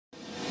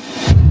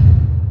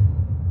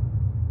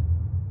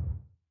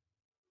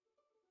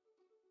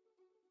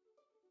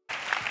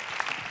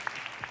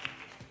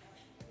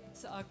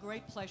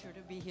great pleasure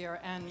to be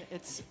here, and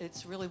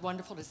it's really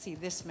wonderful to see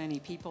this many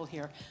people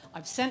here.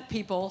 I've sent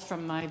people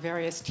from my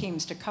various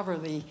teams to cover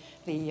the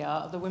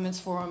Women's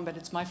Forum, but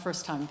it's my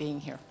first time being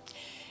here.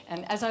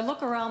 And as I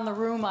look around the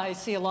room, I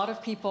see a lot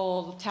of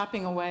people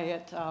tapping away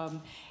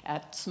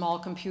at small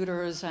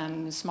computers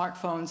and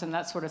smartphones and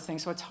that sort of thing.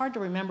 So it's hard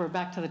to remember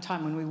back to the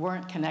time when we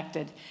weren't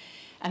connected.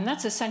 And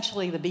that's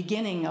essentially the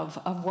beginning of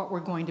what we're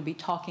going to be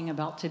talking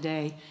about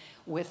today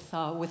with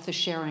the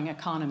sharing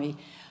economy.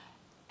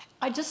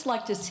 I'd just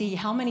like to see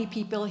how many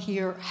people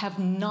here have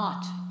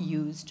not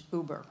used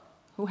Uber.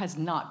 Who has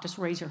not? Just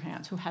raise your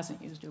hands. Who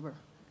hasn't used Uber?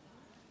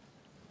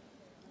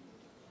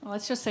 Well,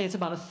 let's just say it's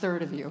about a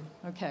third of you.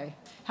 Okay.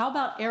 How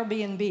about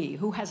Airbnb?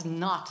 Who has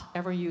not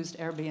ever used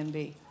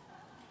Airbnb?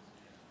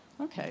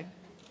 Okay.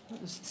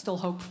 There's still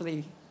hope for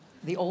the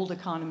old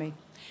economy.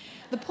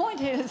 The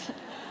point is,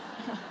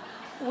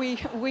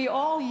 we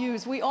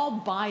all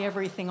buy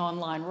everything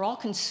online. We're all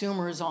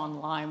consumers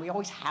online. We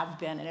always have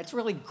been, and it's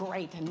really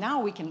great. And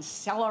now we can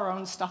sell our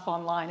own stuff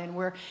online, and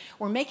we're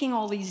making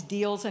all these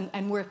deals,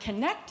 and we're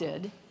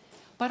connected.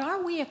 But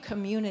are we a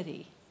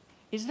community?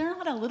 Is there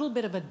not a little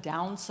bit of a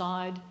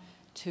downside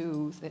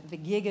to the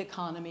gig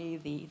economy,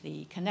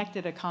 the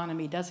connected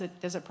economy? Does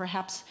it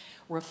perhaps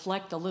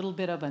reflect a little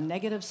bit of a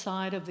negative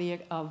side of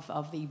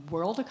the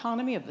world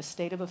economy, of the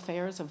state of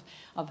affairs,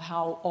 of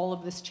how all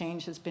of this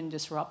change has been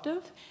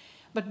disruptive?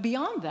 But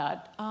beyond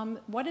that,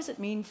 what does it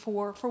mean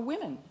for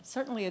women?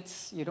 Certainly,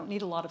 you don't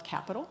need a lot of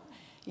capital.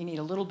 You need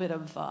a little bit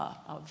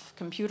of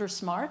computer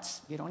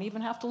smarts. You don't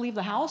even have to leave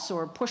the house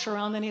or push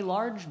around any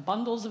large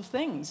bundles of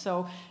things.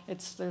 So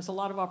there's a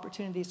lot of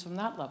opportunities from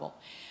that level.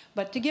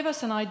 But to give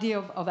us an idea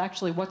of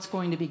actually what's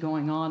going to be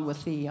going on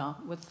with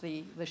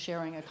the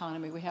sharing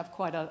economy, we have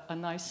quite a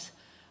nice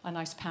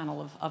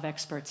panel of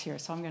experts here.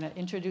 So I'm going to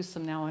introduce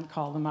them now and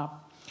call them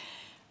up.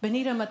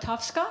 Benita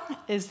Matofska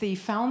is the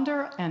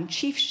founder and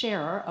chief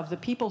sharer of The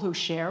People Who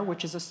Share,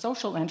 which is a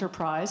social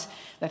enterprise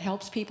that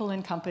helps people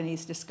and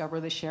companies discover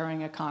the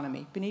sharing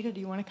economy. Benita, do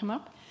you want to come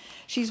up?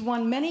 She's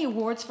won many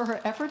awards for her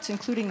efforts,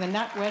 including the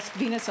NatWest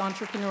Venus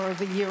Entrepreneur of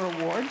the Year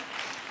Award.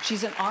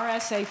 She's an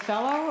RSA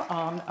Fellow,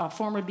 a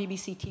former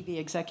BBC TV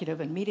executive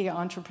and media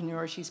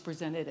entrepreneur. She's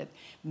presented at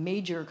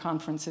major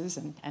conferences,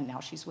 and now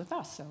she's with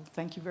us, so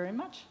thank you very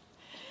much.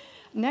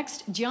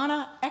 Next,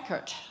 Giana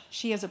Eckhardt.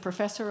 She is a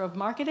professor of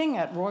marketing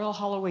at Royal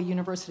Holloway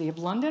University of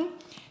London.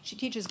 She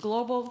teaches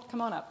global, come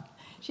on up.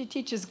 She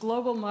teaches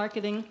global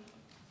marketing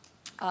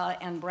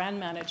and brand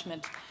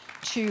management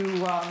to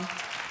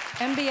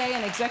MBA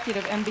and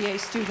executive MBA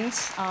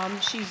students.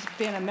 She's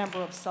been a member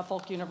of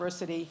Suffolk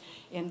University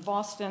in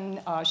Boston.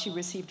 She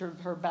received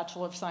her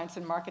Bachelor of Science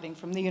in Marketing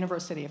from the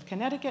University of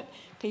Connecticut,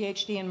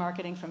 PhD in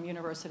Marketing from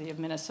University of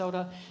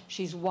Minnesota.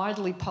 She's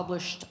widely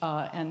published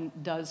and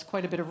does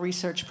quite a bit of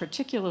research,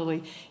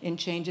 particularly in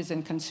changes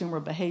in consumer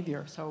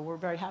behavior. So we're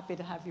very happy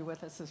to have you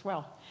with us as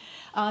well.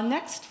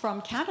 Next,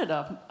 from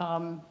Canada,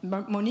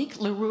 Monique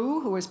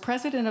Leroux, who is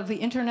president of the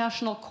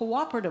International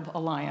Co-operative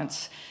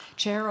Alliance,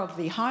 chair of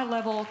the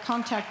high-level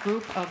contact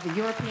group of the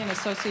European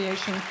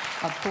Association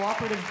of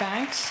Cooperative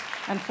Banks,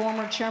 and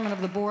former chairman of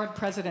the board,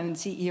 president and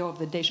CEO of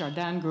the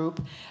Desjardins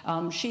Group.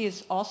 She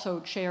is also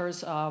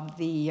chairs of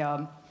the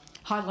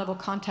high-level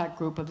contact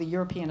group of the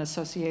European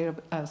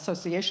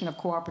Association of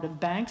Cooperative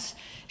Banks.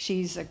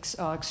 She's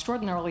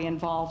extraordinarily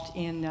involved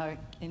in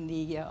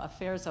the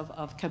affairs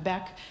of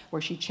Quebec,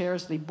 where she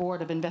chairs the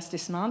board of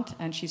Investissement,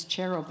 and she's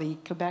chair of the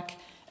Quebec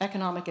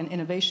Economic and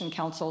Innovation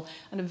Council,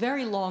 and a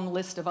very long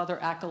list of other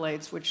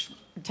accolades, which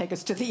would take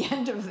us to the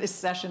end of this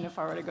session if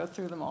I were to go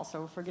through them all,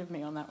 so forgive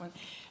me on that one.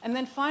 And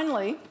then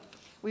finally,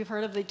 we've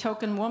heard of the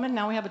token woman,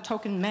 now we have a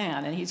token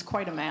man, and he's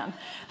quite a man.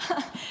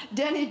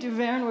 Denis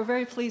Duverne, we're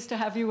very pleased to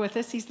have you with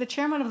us. He's the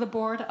chairman of the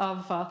board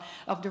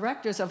of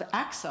directors of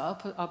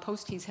AXA, a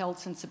post he's held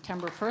since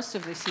September 1st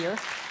of this year,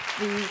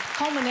 the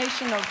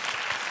culmination of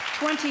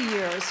 20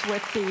 years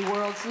with the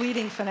world's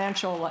leading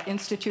financial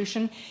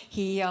institution.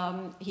 He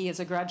is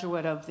a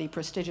graduate of the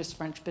prestigious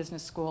French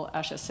business school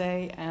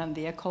HEC and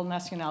the École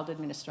Nationale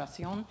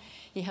d'Administration.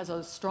 He has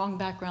a strong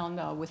background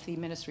with the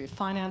Ministry of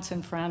Finance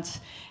in France,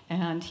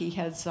 and he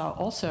has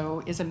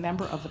also is a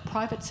member of the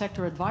Private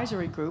Sector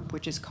Advisory Group,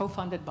 which is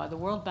co-funded by the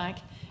World Bank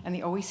and the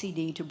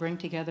OECD to bring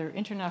together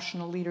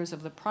international leaders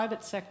of the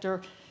private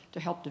sector to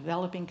help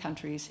developing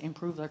countries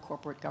improve their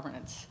corporate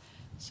governance.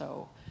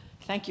 So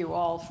thank you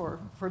all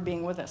for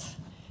being with us.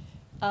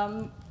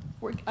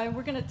 We're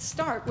going to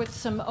start with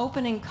some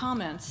opening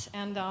comments.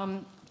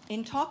 And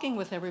in talking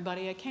with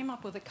everybody, I came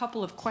up with a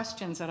couple of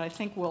questions that I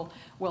think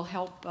will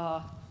help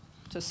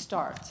to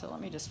start. So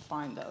let me just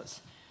find those.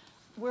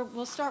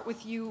 We'll start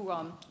with you,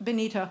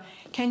 Benita.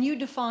 Can you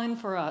define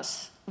for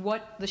us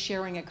what the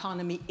sharing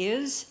economy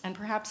is and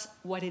perhaps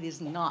what it is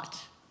not?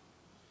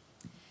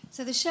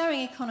 So the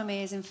sharing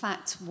economy is in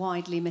fact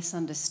widely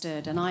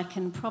misunderstood, and I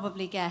can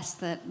probably guess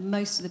that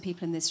most of the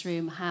people in this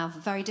room have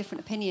very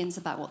different opinions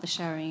about what the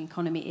sharing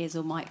economy is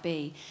or might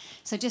be.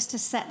 So just to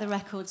set the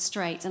record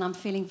straight, and I'm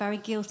feeling very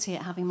guilty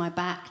at having my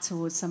back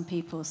towards some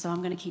people, so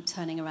I'm going to keep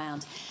turning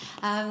around.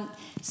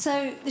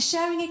 So the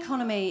sharing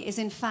economy is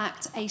in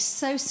fact a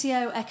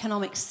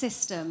socio-economic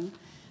system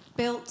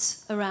built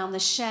around the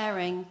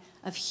sharing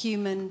of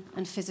human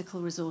and physical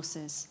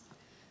resources.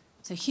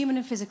 So human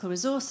and physical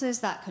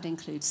resources, that could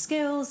include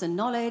skills and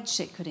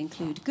knowledge, it could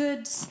include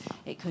goods,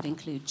 it could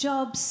include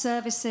jobs,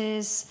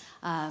 services,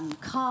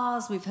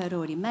 cars, we've heard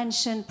already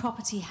mentioned,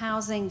 property,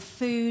 housing,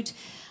 food,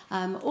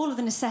 all of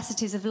the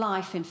necessities of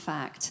life, in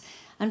fact.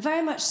 And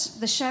very much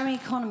the sharing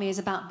economy is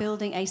about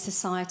building a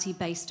society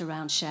based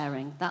around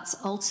sharing. That's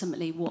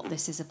ultimately what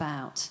this is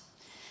about.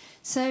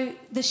 So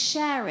the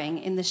sharing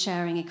in the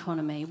sharing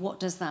economy, what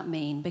does that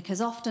mean?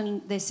 Because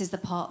often this is the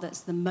part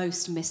that's the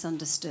most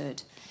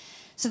misunderstood.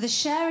 So the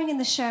sharing in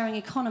the sharing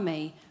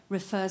economy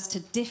refers to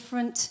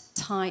different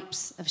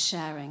types of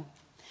sharing.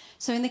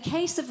 So in the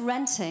case of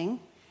renting,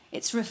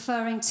 it's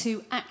referring to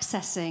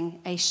accessing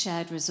a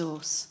shared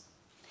resource.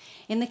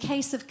 In the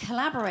case of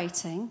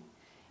collaborating,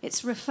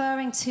 it's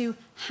referring to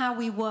how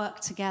we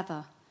work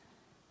together,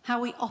 how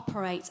we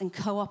operate and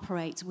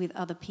cooperate with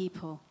other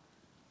people,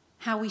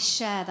 how we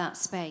share that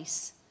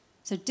space.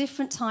 So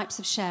different types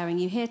of sharing.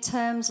 You hear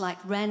terms like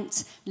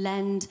rent,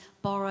 lend,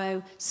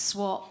 borrow,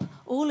 swap.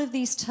 All of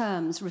these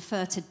terms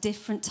refer to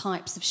different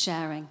types of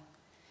sharing.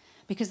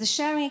 Because the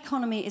sharing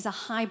economy is a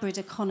hybrid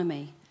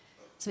economy.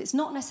 So it's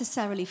not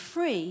necessarily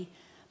free,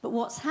 but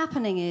what's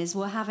happening is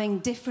we're having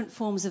different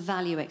forms of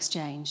value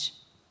exchange.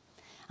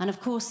 And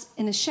of course,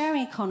 in a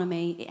sharing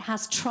economy, it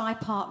has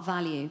tripart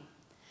value.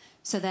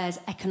 So there's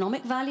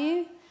economic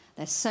value,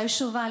 there's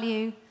social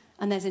value,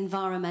 and there's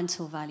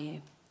environmental value.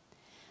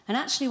 And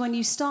actually, when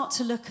you start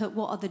to look at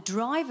what are the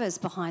drivers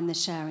behind the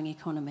sharing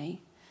economy,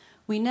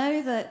 we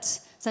know that,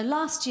 so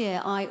last year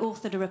I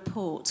authored a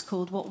report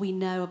called What We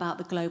Know About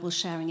the Global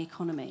Sharing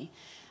Economy.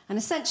 And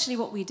essentially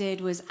what we did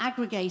was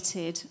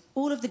aggregated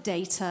all of the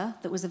data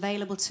that was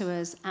available to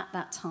us at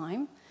that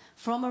time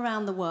from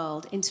around the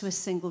world into a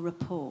single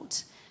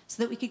report,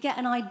 so that we could get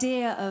an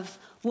idea of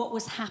what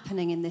was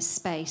happening in this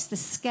space, the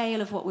scale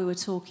of what we were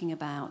talking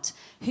about,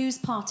 who's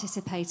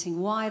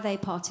participating, why are they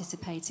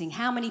participating,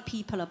 how many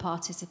people are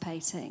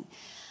participating,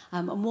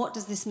 and what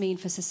does this mean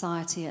for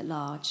society at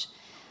large.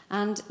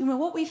 And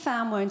what we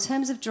found were, in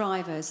terms of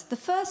drivers, the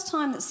first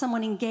time that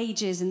someone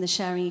engages in the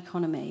sharing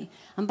economy,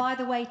 and by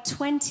the way,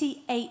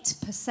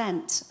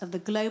 28% of the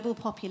global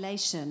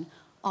population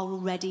are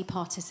already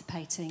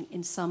participating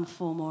in some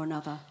form or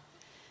another.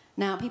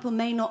 Now, people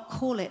may not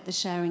call it the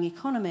sharing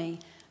economy,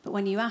 but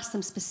when you ask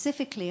them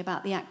specifically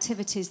about the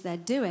activities they're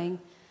doing,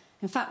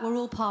 in fact, we're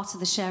all part of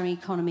the sharing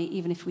economy,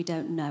 even if we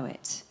don't know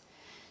it.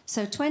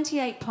 So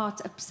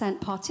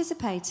 28%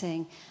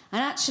 participating,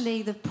 and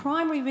actually the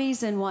primary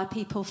reason why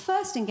people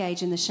first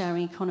engage in the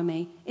sharing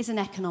economy is an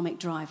economic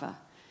driver.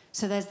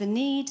 So there's the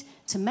need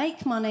to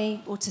make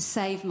money or to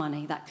save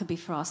money. That could be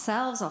for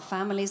ourselves, our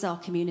families, our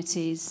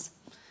communities,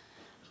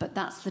 but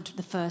that's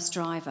the first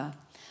driver.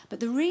 But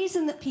the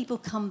reason that people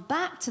come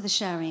back to the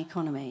sharing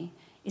economy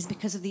is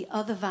because of the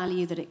other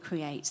value that it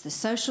creates, the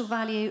social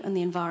value and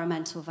the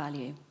environmental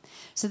value.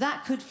 So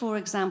that could, for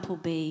example,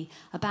 be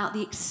about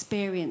the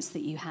experience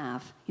that you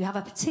have. You have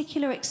a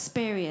particular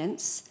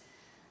experience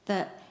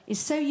that is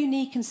so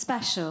unique and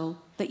special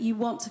that you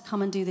want to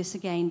come and do this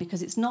again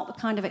because it's not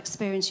the kind of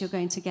experience you're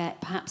going to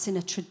get perhaps in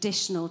a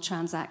traditional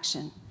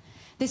transaction.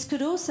 This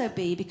could also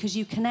be because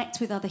you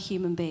connect with other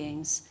human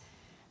beings,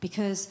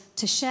 because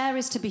to share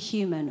is to be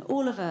human.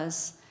 All of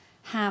us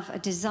have a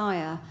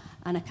desire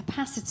and a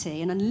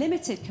capacity, an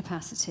unlimited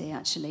capacity,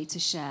 actually, to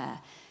share.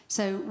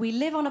 So we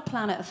live on a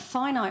planet of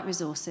finite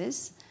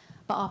resources,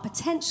 but our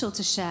potential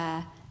to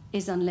share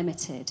is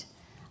unlimited.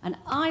 And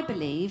I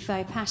believe,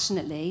 very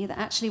passionately, that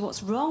actually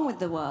what's wrong with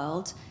the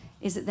world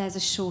is that there's a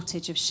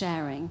shortage of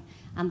sharing,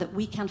 and that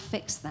we can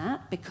fix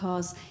that,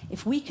 because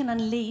if we can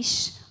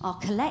unleash our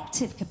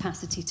collective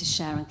capacity to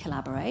share and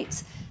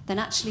collaborate, then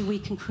actually we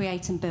can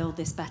create and build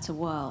this better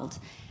world.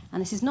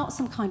 And this is not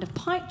some kind of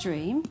pipe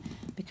dream,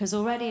 because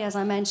already, as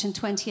I mentioned,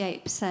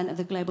 28% of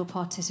the global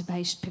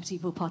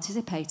people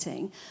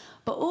participating.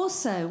 But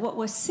also what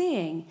we're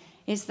seeing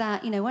is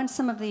that, when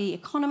some of the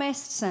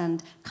economists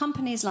and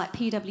companies like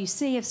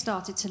PwC have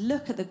started to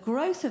look at the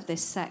growth of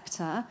this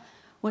sector,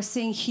 we're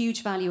seeing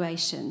huge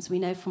valuations. We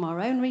know from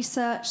our own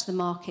research the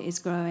market is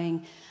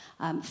growing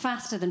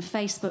faster than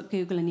Facebook,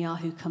 Google, and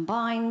Yahoo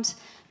combined.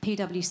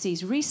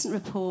 PwC's recent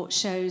report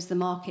shows the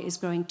market is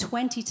growing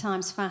 20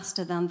 times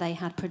faster than they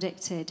had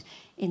predicted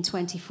in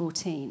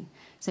 2014.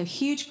 So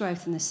huge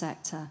growth in the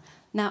sector.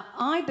 Now,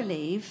 I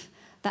believe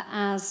that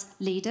as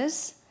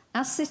leaders,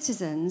 as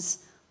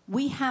citizens,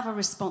 we have a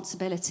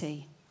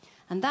responsibility.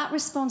 And that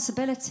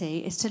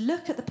responsibility is to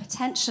look at the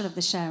potential of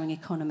the sharing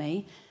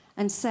economy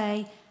and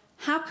say,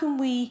 how can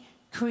we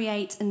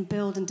create and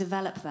build and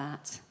develop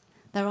that?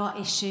 There are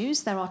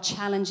issues, there are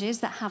challenges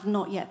that have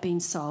not yet been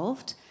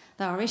solved.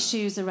 There are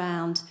issues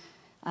around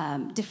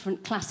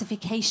different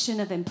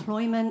classification of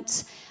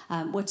employment.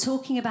 We're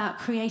talking about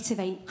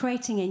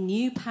creating a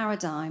new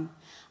paradigm.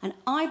 And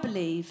I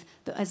believe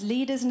that as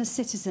leaders and as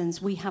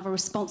citizens, we have a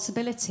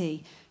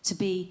responsibility to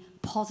be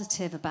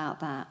positive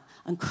about that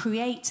and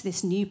create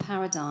this new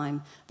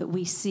paradigm that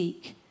we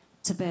seek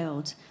to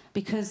build.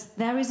 Because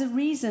there is a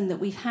reason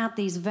that we've had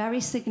these very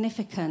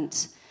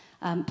significant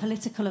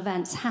political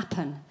events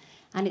happen.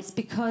 And it's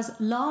because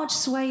large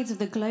swathes of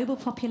the global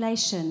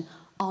population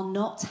are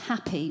not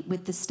happy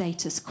with the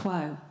status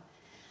quo.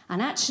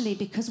 And actually,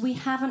 because we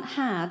haven't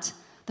had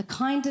the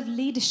kind of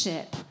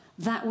leadership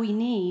that we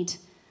need,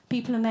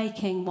 people are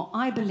making what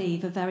I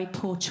believe are very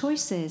poor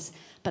choices,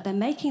 but they're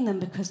making them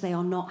because they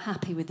are not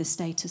happy with the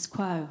status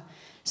quo.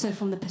 So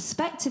from the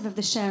perspective of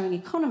the sharing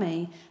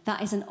economy,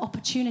 that is an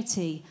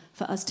opportunity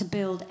for us to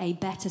build a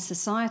better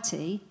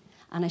society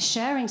and a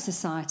sharing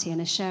society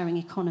and a sharing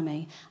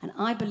economy. And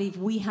I believe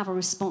we have a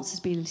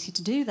responsibility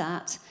to do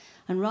that.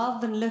 And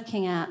rather than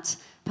looking at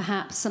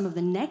perhaps some of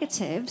the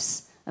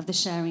negatives of the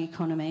sharing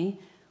economy,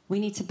 we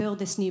need to build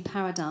this new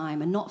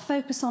paradigm and not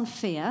focus on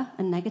fear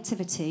and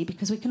negativity,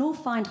 because we can all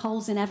find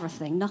holes in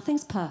everything.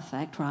 Nothing's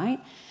perfect, right?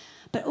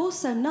 But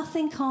also,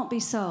 nothing can't be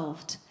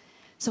solved.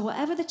 So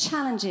whatever the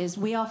challenges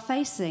we are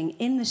facing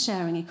in the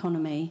sharing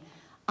economy,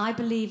 I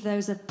believe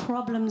those are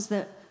problems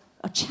that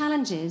are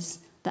challenges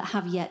that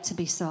have yet to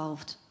be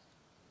solved.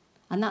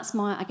 And that's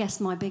I guess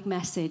my big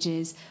message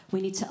is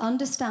we need to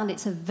understand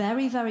it's a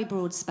very, very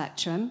broad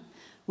spectrum.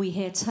 We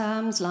hear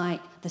terms like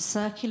the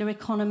circular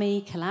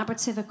economy,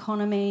 collaborative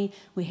economy.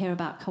 We hear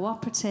about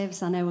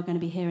cooperatives. I know we're going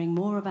to be hearing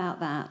more about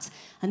that.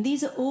 And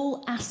these are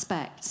all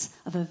aspects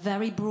of a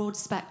very broad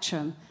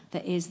spectrum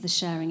that is the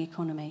sharing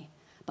economy.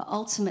 But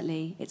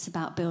ultimately, it's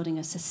about building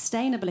a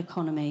sustainable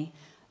economy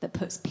that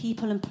puts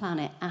people and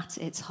planet at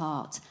its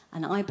heart.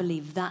 And I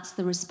believe that's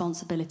the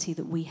responsibility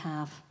that we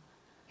have,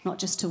 not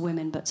just to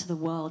women, but to the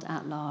world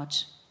at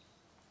large.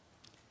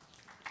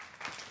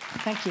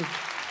 Thank you.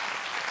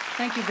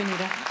 Thank you,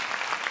 Benita.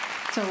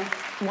 So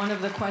one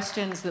of the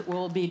questions that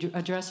we'll be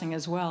addressing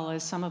as well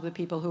is some of the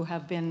people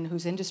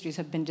whose industries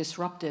have been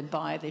disrupted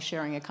by the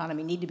sharing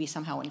economy need to be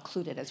somehow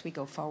included as we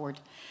go forward.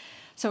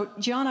 So,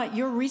 Giana,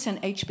 your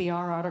recent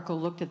HBR article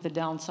looked at the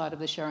downside of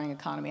the sharing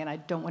economy, and I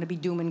don't want to be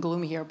doom and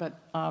gloom here, but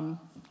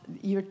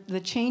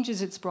the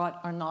changes it's brought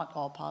are not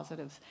all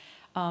positive.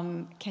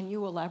 Can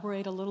you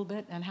elaborate a little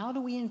bit? And how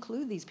do we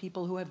include these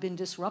people who have been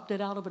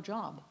disrupted out of a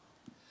job?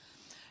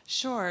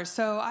 Sure.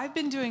 So I've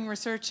been doing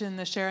research in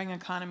the sharing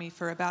economy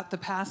for about the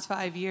past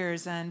 5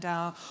 years, and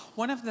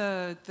one of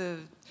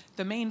the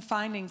main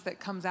findings that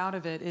comes out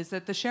of it is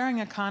that the sharing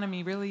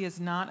economy really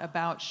is not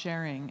about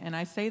sharing. And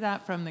I say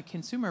that from the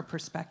consumer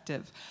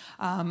perspective,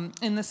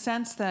 in the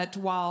sense that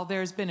while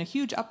there's been a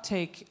huge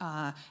uptake,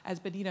 as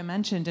Benita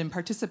mentioned, in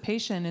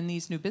participation in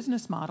these new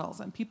business models,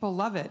 and people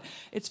love it,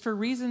 it's for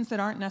reasons that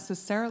aren't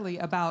necessarily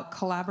about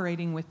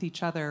collaborating with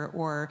each other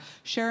or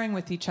sharing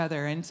with each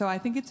other. And so I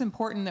think it's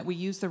important that we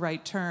use the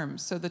right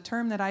terms. So the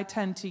term that I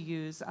tend to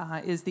use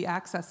is the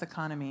access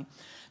economy,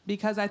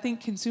 because I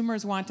think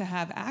consumers want to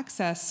have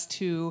access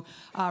to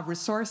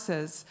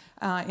resources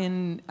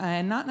and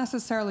not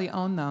necessarily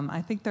own them.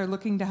 I think they're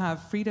looking to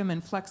have freedom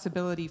and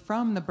flexibility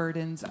from the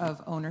burdens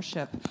of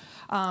ownership,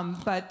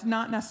 but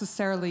not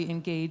necessarily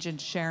engage in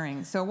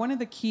sharing. So one of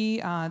the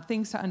key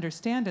things to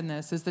understand in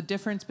this is the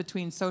difference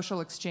between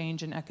social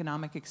exchange and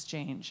economic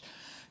exchange.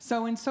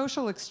 So in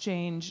social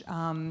exchange,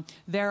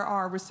 there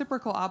are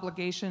reciprocal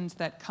obligations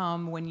that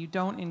come when you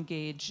don't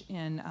engage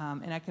in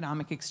an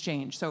economic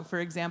exchange. So for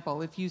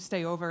example, if you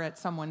stay over at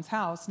someone's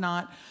house,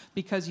 not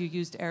because you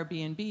used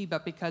Airbnb,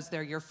 but because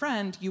they're your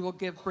friend, you will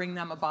bring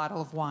them a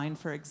bottle of wine,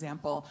 for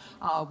example,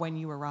 when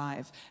you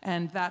arrive.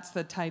 And that's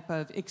the type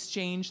of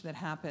exchange that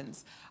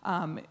happens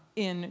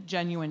in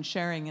genuine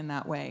sharing in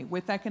that way.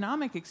 With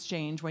economic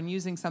exchange, when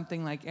using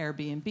something like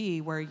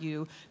Airbnb, where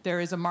there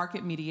is a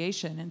market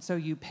mediation, and so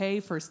you pay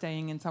for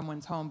staying in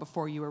someone's home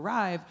before you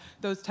arrive,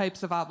 those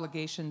types of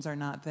obligations are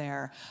not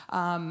there.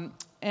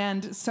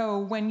 And so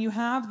when you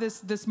have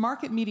this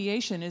market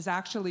mediation is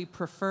actually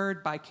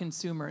preferred by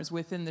consumers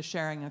within the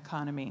sharing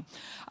economy.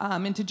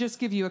 And to just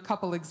give you a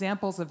couple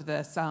examples of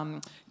this,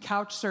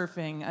 couch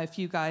surfing, if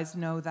you guys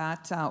know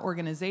that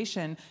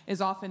organization,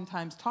 is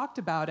oftentimes talked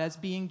about as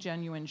being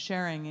genuine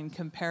sharing in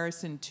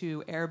comparison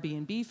to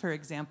Airbnb, for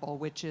example,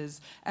 which is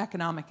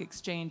economic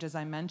exchange, as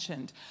I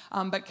mentioned.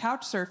 But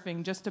couch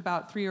surfing, just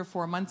about 3 or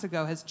 4 months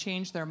ago, has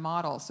changed their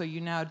model. So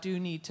you now do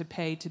need to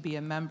pay to be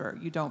a member.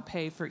 You don't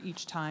pay for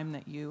each time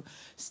that you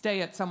stay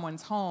at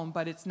someone's home,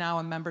 but it's now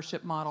a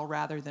membership model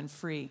rather than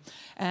free.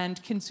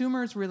 And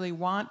consumers really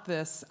want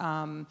this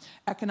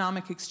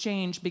economic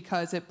exchange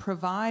because it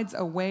provides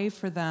a way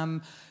for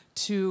them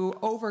to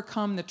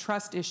overcome the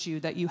trust issue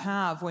that you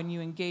have when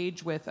you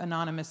engage with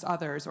anonymous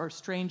others or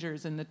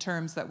strangers in the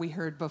terms that we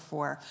heard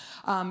before.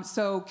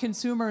 So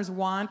consumers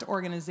want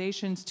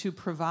organizations to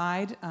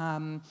provide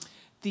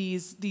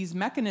these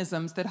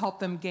mechanisms that help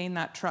them gain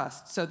that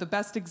trust. So the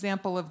best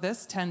example of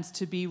this tends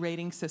to be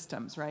rating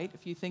systems, right?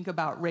 If you think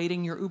about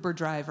rating your Uber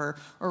driver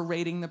or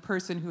rating the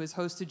person who has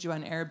hosted you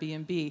on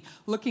Airbnb,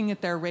 looking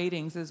at their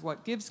ratings is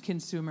what gives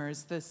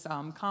consumers this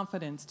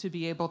confidence to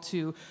be able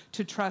to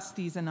trust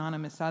these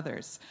anonymous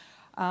others.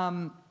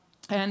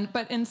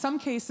 But in some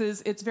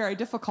cases, it's very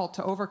difficult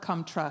to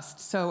overcome trust.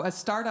 So a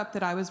startup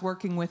that I was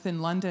working with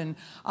in London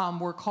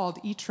were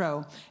called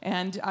Etro.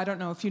 And I don't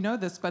know if you know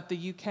this, but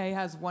the UK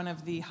has one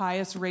of the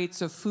highest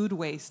rates of food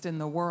waste in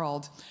the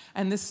world.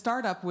 And this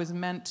startup was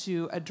meant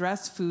to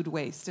address food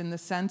waste in the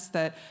sense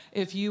that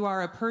if you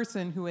are a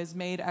person who has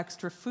made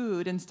extra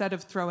food, instead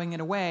of throwing it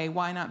away,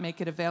 why not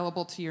make it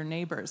available to your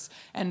neighbors?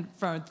 And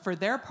for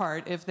their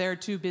part, if they're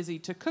too busy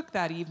to cook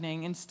that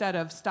evening, instead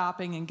of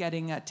stopping and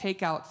getting a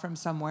takeout from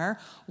somewhere,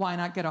 why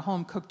not get a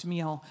home-cooked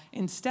meal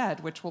instead,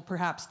 which will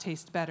perhaps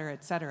taste better,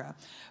 etc.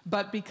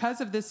 But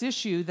because of this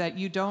issue that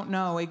you don't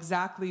know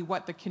exactly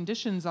what the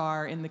conditions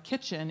are in the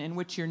kitchen in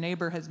which your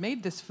neighbor has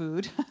made this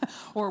food,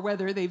 or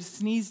whether they've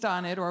sneezed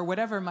on it or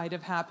whatever might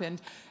have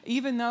happened,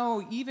 even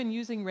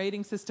using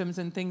rating systems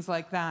and things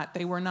like that,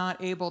 they were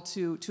not able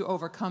to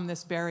overcome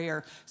this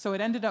barrier. So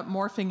it ended up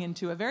morphing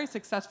into a very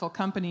successful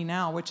company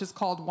now, which is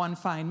called One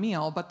Fine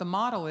Meal, but the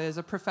model is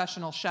a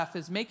professional chef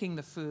is making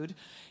the food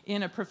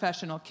in a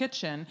professional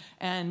kitchen,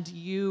 and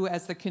you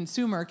as the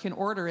consumer can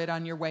order it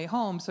on your way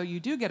home, so you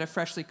do get a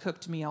freshly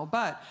cooked meal.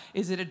 But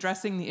is it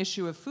addressing the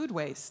issue of food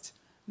waste?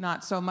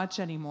 Not so much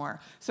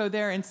anymore. So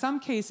in some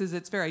cases,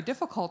 it's very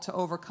difficult to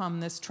overcome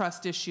this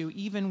trust issue,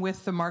 even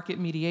with the market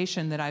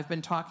mediation that I've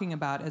been talking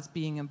about as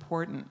being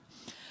important.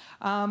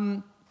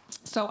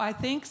 So I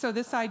think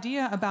this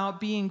idea about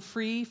being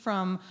free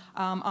from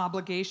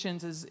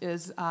obligations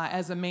is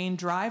as a main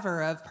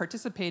driver of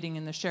participating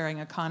in the sharing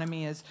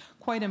economy is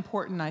quite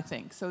important, I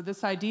think. So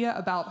this idea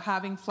about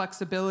having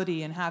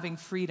flexibility and having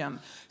freedom.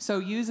 So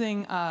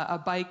using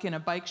a bike in a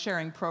bike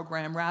sharing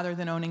program rather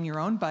than owning your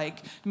own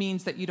bike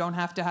means that you don't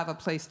have to have a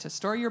place to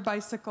store your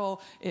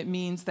bicycle. It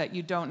means that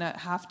you don't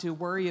have to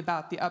worry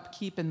about the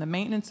upkeep and the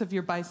maintenance of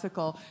your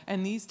bicycle.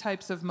 And these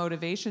types of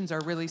motivations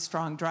are really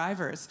strong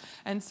drivers.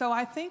 And so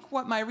I think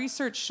what my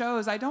research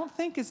shows, I don't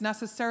think is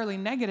necessarily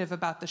negative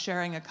about the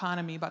sharing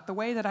economy, but the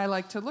way that I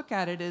like to look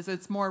at it is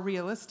it's more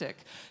realistic.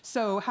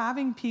 So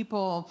having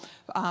people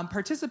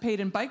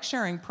participate in bike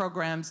sharing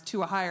programs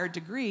to a higher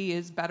degree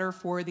is better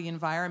for the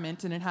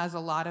environment, and it has a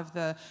lot of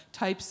the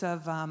types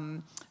of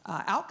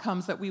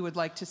outcomes that we would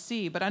like to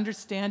see. But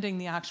understanding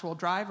the actual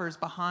drivers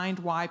behind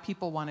why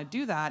people want to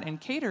do that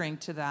and catering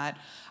to that,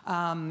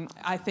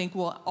 I think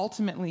will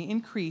ultimately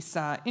increase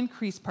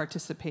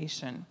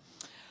participation.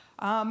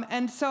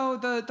 And so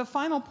the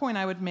final point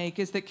I would make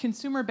is that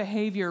consumer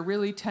behavior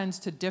really tends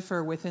to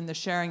differ within the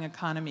sharing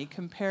economy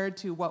compared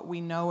to what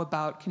we know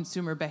about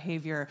consumer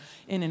behavior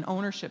in an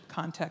ownership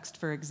context,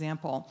 for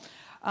example.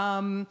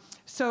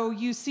 So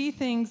you see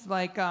things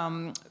like,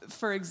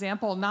 for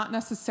example, not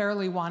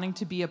necessarily wanting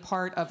to be a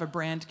part of a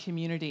brand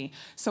community.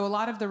 So a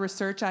lot of the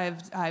research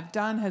I've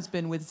done has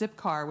been with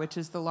Zipcar, which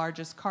is the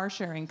largest car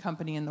sharing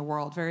company in the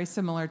world, very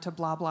similar to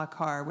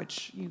BlaBlaCar,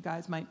 which you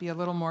guys might be a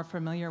little more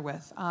familiar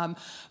with.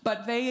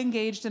 But they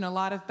engaged in a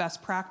lot of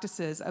best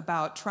practices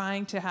about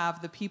trying to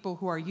have the people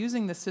who are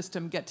using the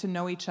system get to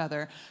know each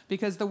other,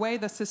 because the way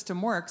the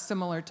system works,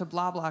 similar to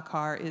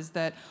BlaBlaCar, is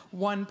that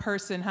one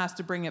person has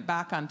to bring it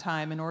back on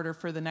time in order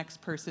for the next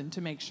person to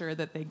make sure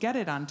that they get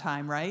it on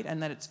time, right?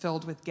 And that it's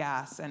filled with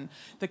gas. And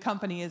the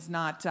company is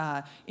not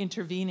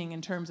intervening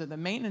in terms of the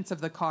maintenance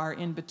of the car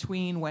in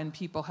between when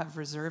people have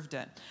reserved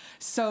it.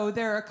 So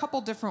there are a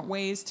couple different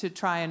ways to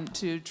try and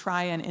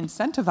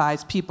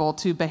incentivize people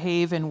to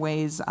behave in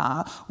ways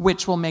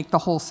which will make the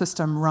whole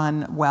system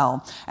run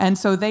well. And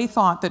so they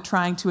thought that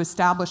trying to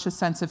establish a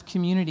sense of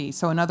community,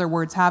 so in other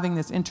words, having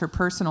this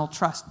interpersonal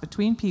trust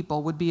between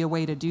people would be a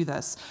way to do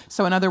this.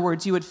 So in other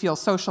words, you would feel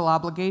social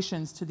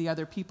obligations to the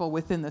other people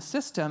within the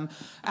system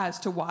as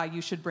to why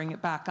you should bring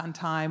it back on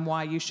time,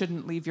 why you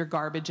shouldn't leave your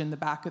garbage in the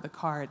back of the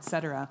car,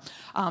 etc.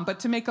 But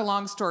to make a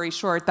long story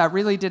short, that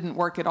really didn't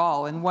work at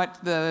all. And what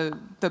the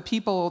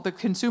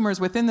consumers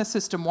within the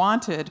system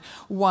wanted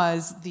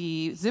was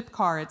the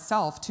Zipcar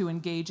itself to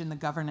engage in the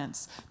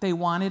governance. They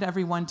wanted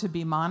everyone to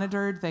be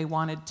monitored. They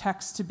wanted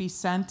texts to be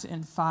sent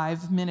in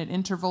 5-minute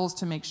intervals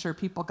to make sure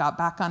people got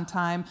back on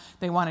time.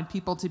 They wanted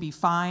people to be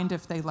fined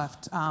if they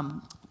left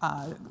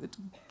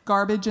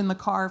garbage in the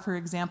car, for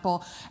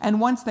example. And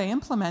once they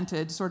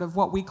implemented sort of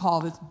what we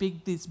call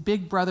this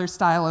big brother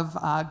style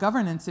of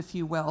governance, if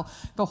you will,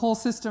 the whole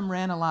system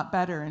ran a lot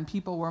better and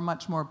people were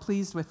much more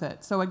pleased with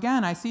it. So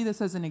again, I see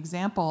this as an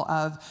example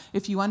of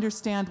if you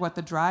understand what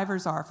the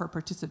drivers are for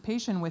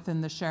participation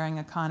within the sharing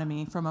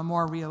economy from a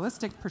more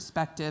realistic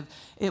perspective,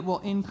 it will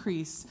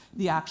increase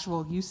the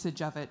actual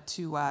usage of it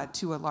to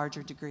a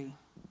larger degree.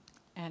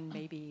 And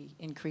maybe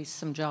increase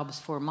some jobs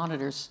for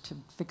monitors to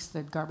fix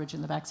the garbage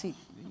in the back seat.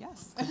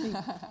 Yes.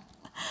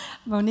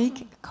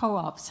 Monique,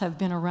 co-ops have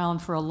been around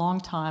for a long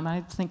time.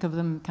 I think of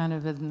them kind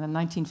of in the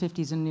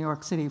 1950s in New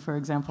York City, for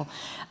example.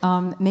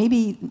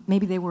 Maybe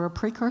they were a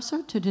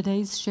precursor to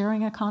today's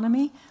sharing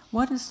economy.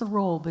 What is the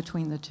role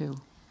between the two?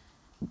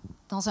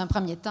 Dans un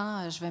premier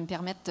temps, je vais me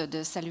permettre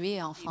de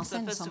saluer en français.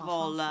 So first of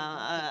all,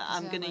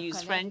 I'm going to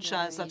use French.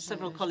 I have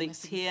several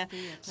colleagues here.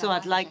 So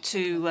I'd like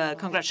to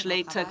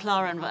congratulate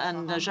Clara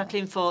and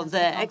Jacqueline for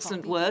their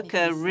excellent work.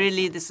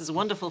 Really, this is a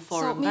wonderful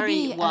forum,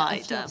 very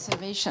wide. A few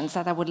observations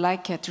that I would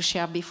like to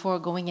share before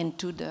going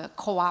into the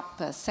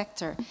co-op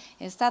sector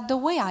is that the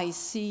way I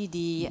see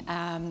the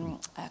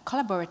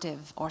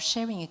collaborative or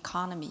sharing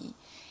economy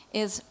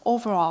is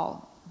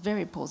overall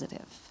very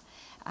positive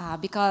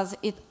because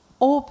it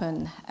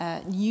open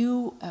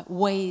new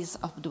ways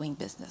of doing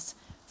business.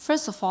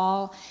 First of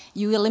all,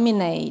 you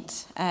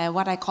eliminate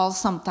what I call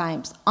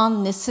sometimes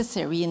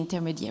unnecessary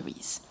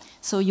intermediaries.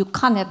 So you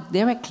connect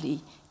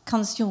directly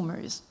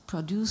consumers,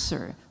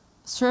 producers,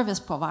 service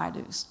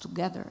providers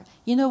together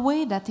in a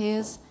way that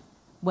is,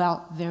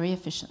 well, very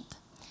efficient.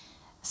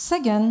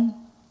 Second,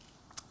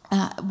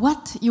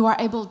 what you are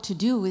able to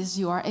do is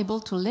you are able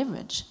to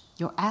leverage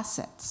your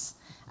assets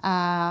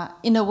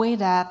in a way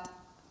that,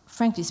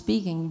 frankly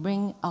speaking,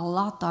 bring a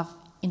lot of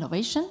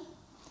innovation.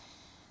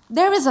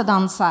 There is a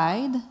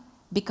downside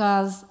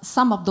because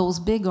some of those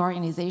big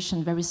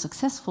organizations, very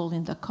successful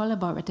in the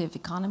collaborative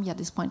economy at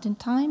this point in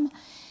time,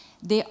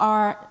 they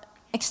are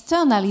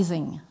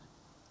externalizing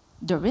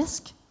the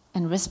risk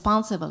and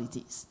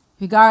responsibilities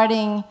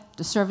regarding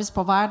the service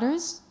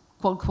providers,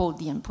 quote, quote,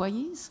 the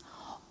employees,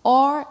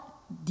 or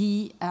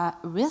the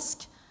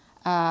risk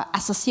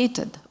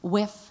associated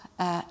with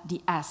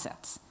the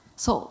assets.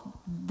 So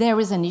there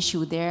is an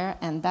issue there,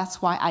 and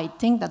that's why I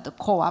think that the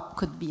co-op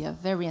could be a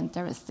very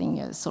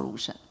interesting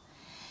solution.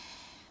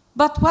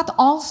 But what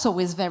also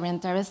is very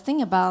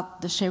interesting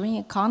about the sharing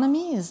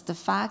economy is the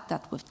fact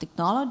that with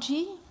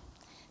technology,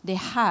 they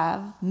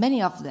have,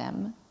 many of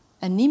them,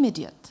 an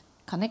immediate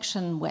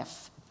connection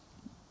with,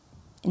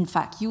 in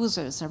fact,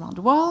 users around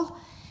the world,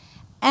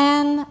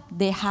 and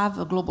they have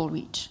a global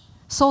reach.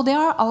 So there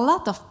are a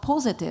lot of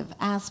positive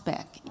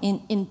aspects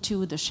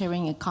into the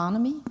sharing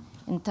economy,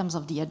 in terms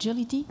of the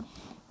agility,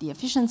 the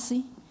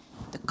efficiency,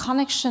 the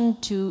connection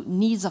to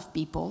needs of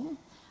people.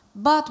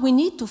 But we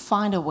need to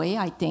find a way,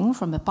 I think,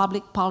 from a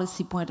public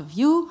policy point of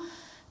view,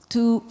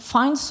 to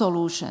find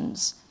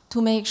solutions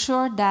to make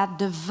sure that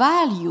the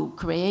value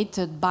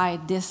created by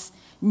these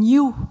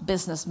new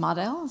business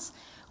models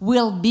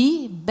will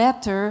be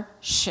better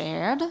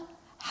shared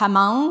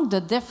among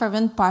the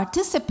different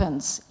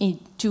participants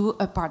into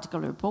a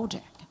particular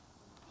project.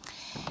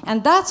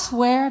 And that's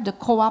where the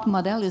co-op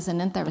model is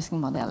an interesting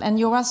model. And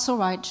you are so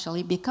right,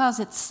 Shellie, because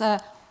it's an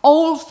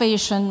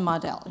old-fashioned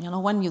model. You know,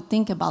 when you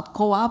think about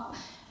co-op,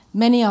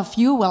 many of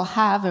you will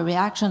have a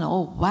reaction,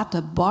 oh, what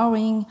a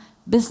boring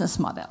business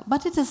model.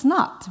 But it is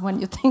not when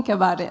you think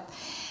about it.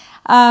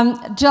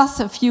 Just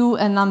a few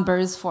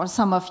numbers for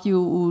some of you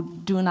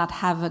who do not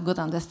have a good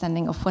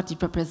understanding of what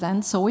it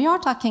represents. So we are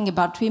talking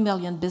about 3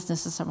 million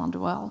businesses around the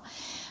world.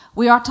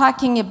 We are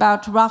talking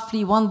about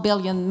roughly 1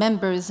 billion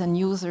members and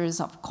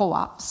users of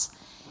co-ops.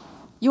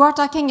 You are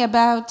talking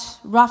about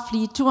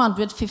roughly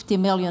 250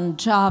 million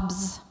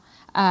jobs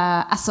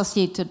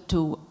associated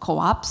to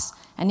co-ops.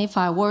 And if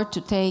I were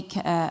to take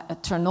a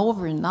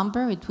turnover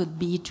number, it would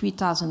be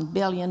 $3,000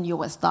 billion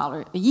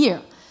a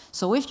year.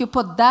 So if you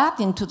put that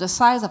into the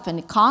size of an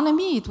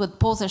economy, it would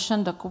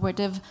position the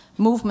cooperative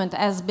movement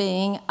as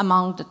being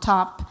among the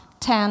top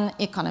 10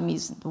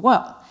 economies in the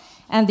world.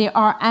 And they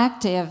are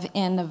active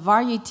in a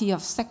variety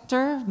of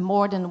sectors,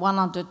 more than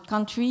 100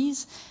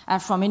 countries,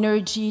 from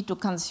energy to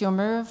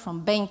consumer,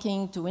 from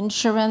banking to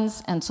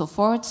insurance, and so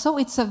forth. So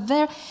it's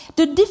the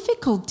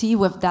difficulty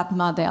with that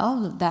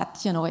model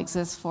that, you know,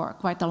 exists for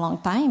quite a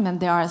long time, and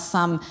there are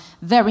some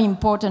very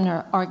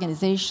important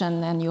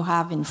organizations, and you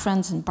have in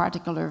France in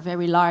particular,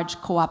 very large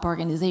co-op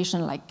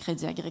organizations like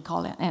Crédit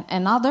Agricole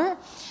and other,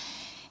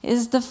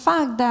 is the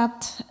fact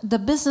that the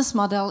business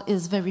model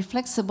is very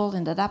flexible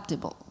and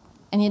adaptable.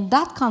 And in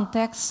that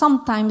context,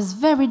 sometimes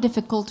very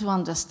difficult to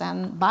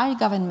understand by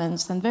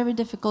governments and very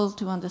difficult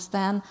to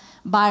understand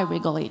by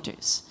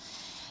regulators.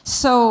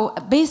 So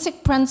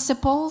basic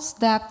principles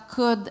that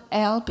could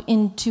help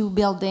into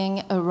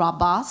building a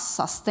robust,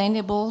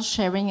 sustainable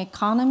sharing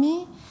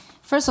economy.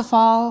 First of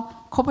all,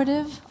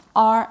 cooperative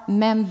are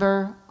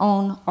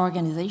member-owned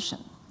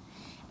organizations.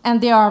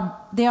 And they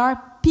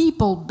are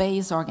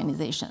people-based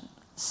organizations.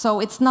 So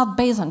it's not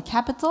based on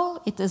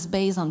capital, it is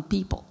based on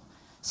people.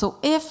 So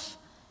if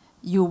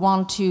you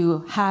want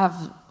to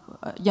have,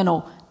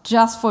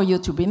 just for you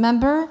to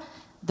remember,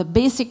 the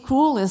basic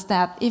rule is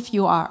that if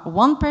you are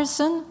one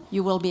person,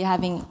 you will be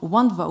having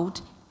one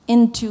vote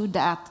into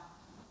that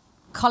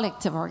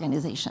collective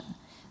organization.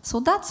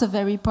 So that's a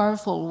very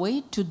powerful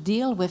way to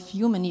deal with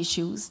human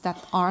issues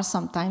that are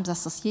sometimes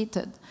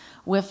associated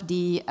with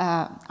the,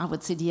 I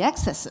would say, the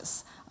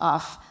excesses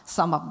of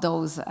some of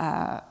those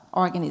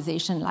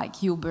organization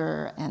like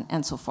Uber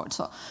and so forth.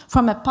 So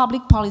from a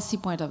public policy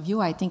point of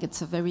view, I think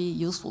it's a very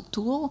useful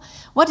tool.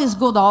 What is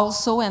good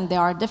also, and there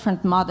are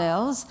different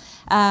models,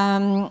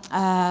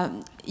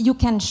 you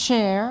can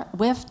share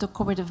with the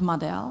cooperative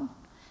model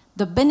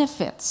the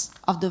benefits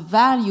of the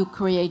value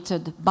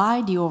created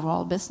by the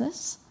overall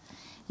business.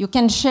 You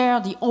can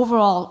share the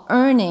overall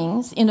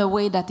earnings in a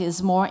way that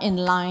is more in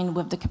line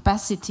with the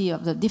capacity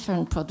of the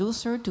different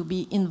producer to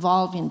be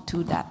involved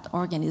into that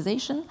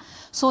organization.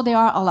 So there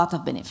are a lot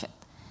of benefits.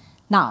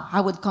 Now, I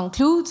would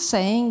conclude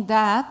saying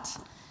that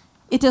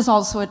it is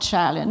also a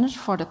challenge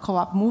for the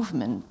co-op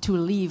movement to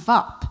live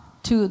up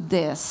to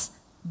this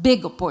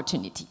big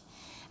opportunity.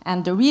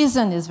 And the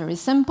reason is very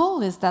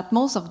simple, is that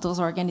most of those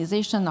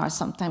organizations are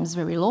sometimes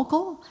very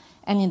local,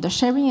 and in the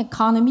sharing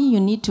economy, you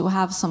need to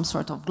have some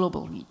sort of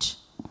global reach.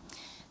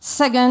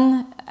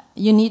 Second,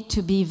 you need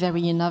to be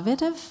very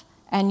innovative,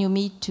 and you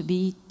need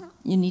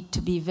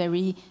to be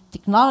very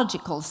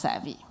technological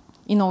savvy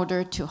in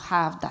order to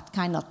have that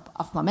kind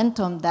of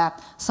momentum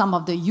that some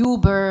of the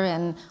Uber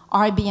and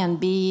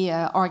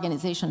Airbnb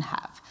organizations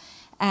have.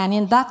 And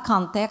in that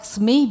context,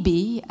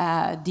 maybe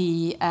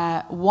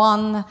the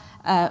one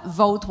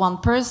vote, one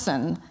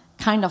person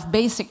kind of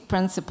basic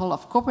principle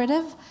of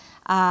cooperative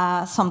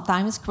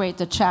sometimes create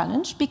a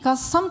challenge,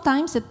 because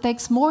sometimes it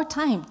takes more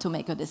time to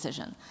make a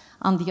decision.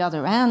 On the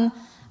other hand,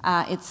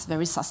 it's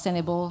very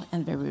sustainable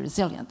and very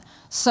resilient.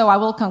 So I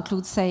will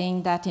conclude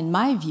saying that, in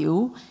my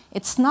view,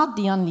 it's not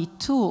the only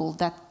tool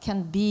that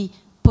can be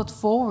put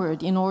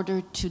forward in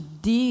order to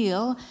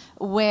deal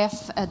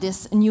with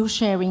this new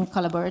sharing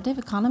collaborative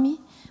economy,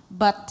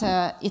 but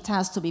it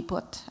has to be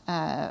put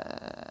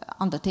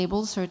on the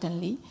table,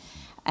 certainly.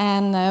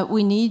 And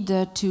we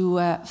need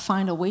to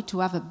find a way to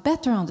have a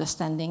better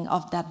understanding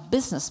of that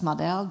business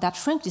model that,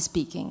 frankly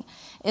speaking,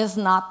 is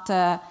not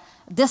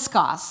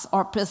discussed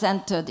or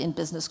presented in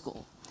business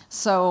school.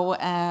 So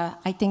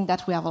I think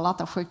that we have a lot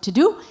of work to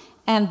do.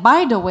 And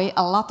by the way,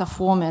 a lot of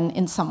women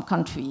in some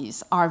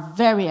countries are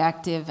very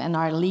active and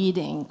are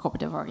leading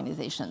cooperative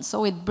organizations.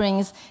 So it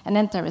brings an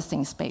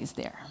interesting space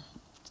there.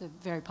 It's a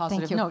very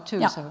positive note, too.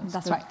 Yeah, so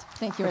that's good. right.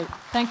 Thank you. Great.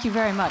 Thank you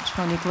very much,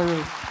 Monique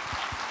Leroux.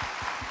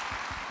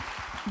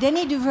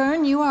 Denis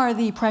Duverne, you are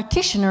the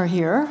practitioner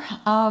here,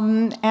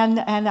 and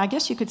I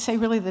guess you could say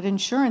really that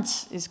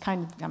insurance is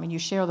kind of, I mean, you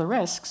share the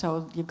risk,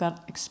 so you've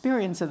got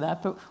experience of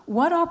that, but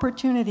what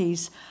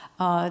opportunities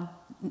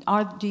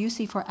do you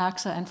see for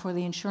AXA and for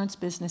the insurance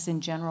business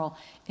in general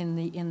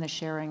in the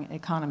sharing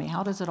economy?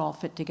 How does it all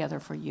fit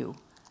together for you?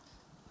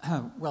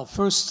 Well,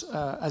 first,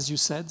 as you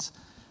said,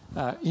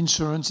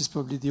 insurance is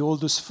probably the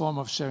oldest form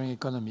of sharing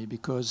economy,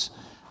 because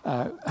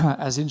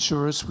as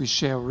insurers, we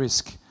share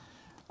risk.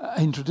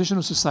 In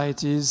traditional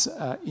societies,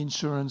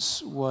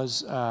 insurance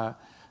was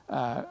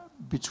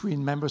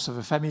between members of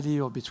a family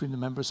or between the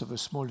members of a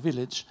small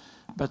village.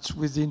 But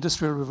with the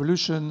Industrial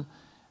Revolution,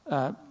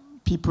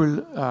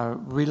 people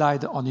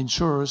relied on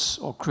insurers,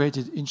 or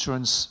created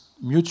insurance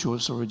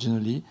mutuals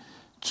originally,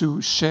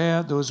 to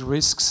share those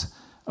risks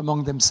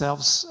among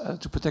themselves,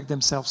 to protect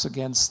themselves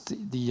against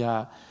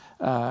all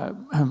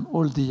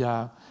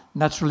the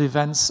natural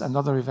events and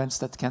other events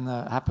that can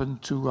happen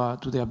to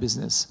their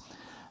business.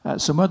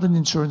 So modern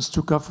insurance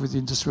took off with the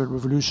Industrial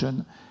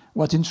Revolution.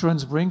 What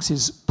insurance brings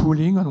is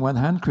pooling on one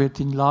hand,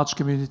 creating large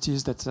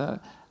communities that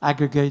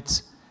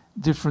aggregate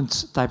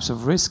different types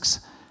of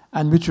risks,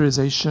 and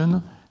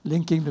mutualization,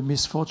 linking the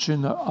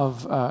misfortune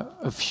of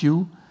a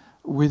few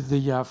with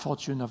the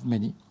fortune of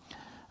many.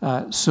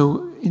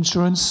 So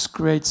insurance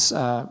creates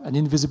an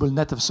invisible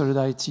net of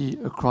solidarity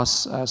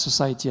across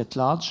society at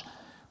large,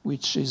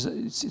 which is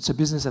it's a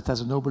business that has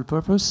a noble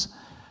purpose.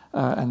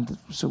 And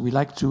so we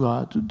like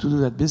to do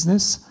that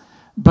business.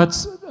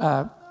 But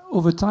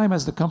over time,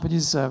 as the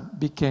companies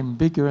became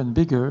bigger and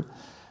bigger,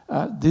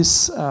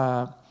 this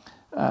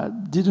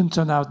didn't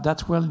turn out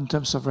that well in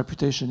terms of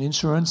reputation.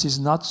 Insurance is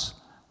not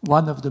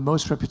one of the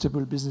most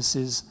reputable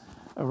businesses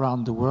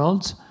around the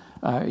world.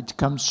 It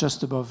comes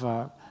just above,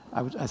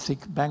 I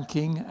think,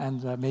 banking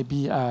and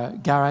maybe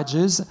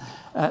garages.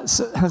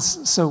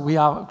 So we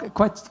are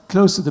quite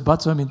close to the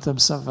bottom in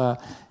terms of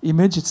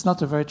image. It's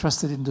not a very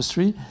trusted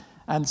industry.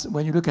 And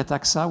when you look at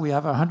AXA, we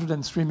have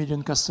 103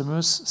 million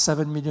customers,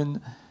 7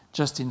 million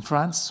just in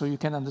France. So you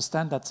can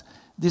understand that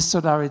this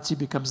solidarity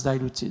becomes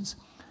diluted.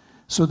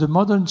 So the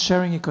modern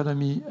sharing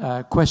economy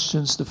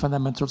questions the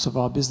fundamentals of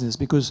our business,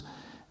 because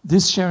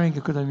this sharing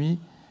economy,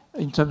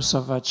 in terms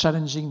of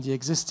challenging the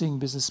existing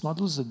business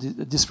models,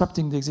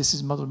 disrupting the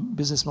existing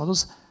business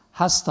models,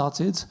 has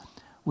started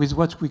with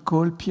what we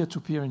call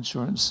peer-to-peer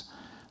insurance.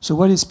 So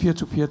what is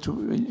peer-to-peer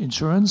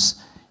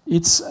insurance?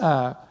 It's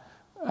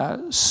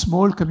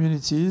small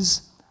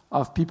communities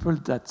of people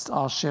that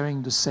are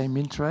sharing the same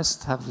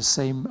interest, have the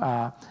same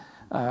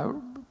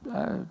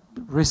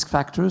risk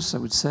factors, I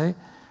would say,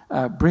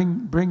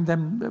 bring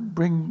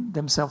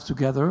themselves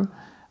together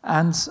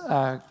and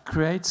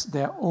create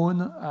their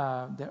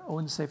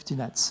own safety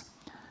nets.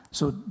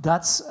 So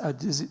that's a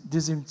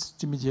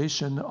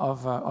disintermediation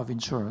of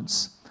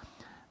insurance.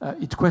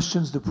 It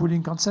questions the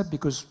pooling concept,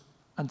 because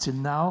until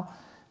now,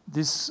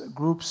 this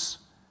groups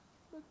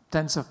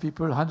tens of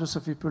people, hundreds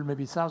of people,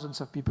 maybe thousands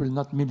of people,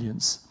 not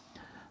millions.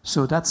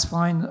 So that's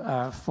fine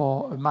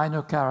for a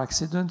minor car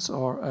accident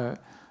or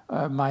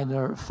a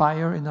minor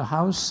fire in a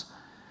house.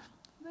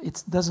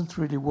 It doesn't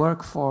really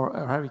work for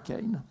a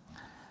hurricane.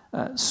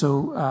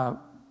 So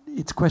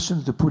it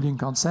questions the pooling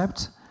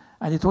concept,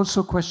 and it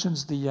also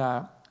questions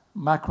the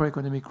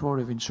macroeconomic role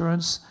of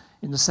insurance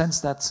in the sense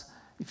that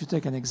if you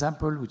take an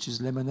example, which is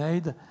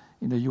lemonade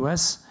in the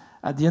US,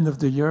 at the end of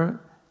the year,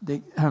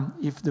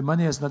 if the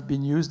money has not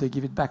been used, they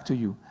give it back to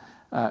you.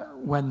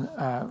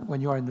 When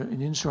you are in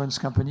an insurance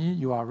company,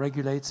 you are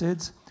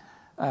regulated.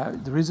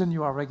 The reason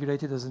you are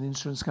regulated as an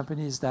insurance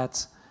company is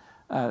that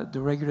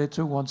the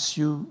regulator wants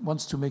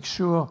to make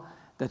sure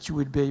that you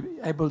will be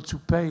able to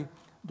pay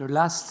the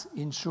last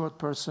insured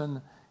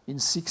person in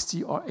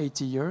 60 or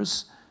 80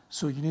 years,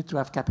 so you need to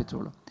have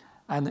capital.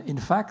 And in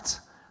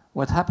fact,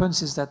 what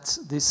happens is that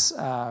this,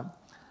 I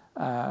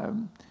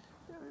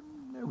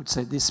would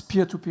say, this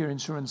peer-to-peer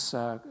insurance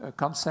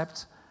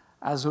concept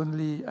has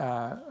only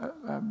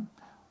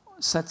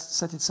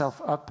set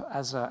itself up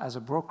as a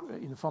broker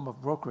in the form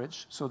of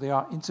brokerage. So they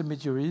are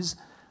intermediaries,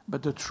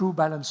 but the true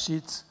balance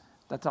sheets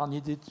that are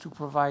needed to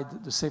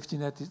provide the safety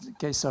net in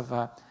case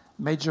of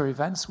major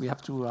events, we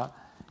have to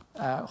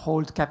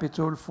hold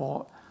capital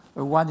for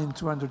a 1 in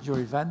 200 year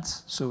event,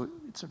 so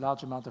it's a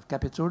large amount of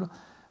capital.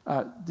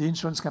 The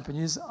insurance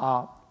companies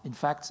are, in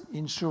fact,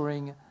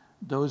 insuring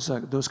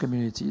those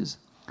communities.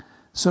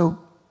 So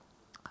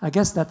I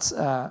guess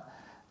that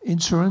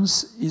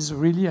insurance is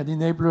really an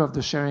enabler of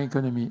the sharing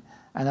economy.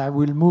 And I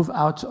will move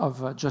out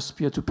of just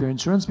peer-to-peer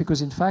insurance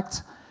because, in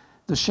fact,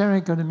 the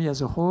sharing economy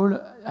as a whole,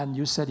 and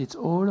you said it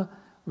all,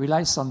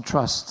 relies on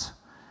trust.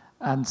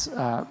 And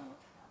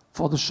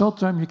for the short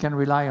term, you can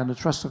rely on the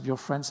trust of your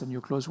friends and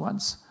your close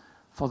ones.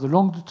 For the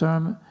long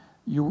term,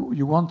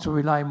 you want to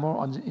rely more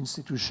on the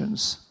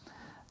institutions.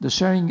 The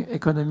sharing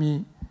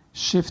economy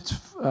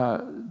shifts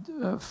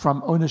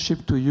from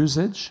ownership to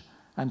usage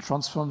and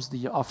transforms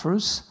the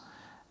offers.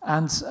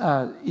 And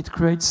it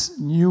creates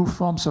new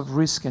forms of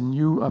risk and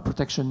new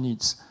protection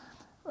needs.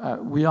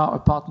 We are a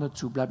partner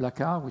to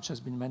BlaBlaCar, which has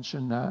been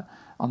mentioned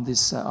on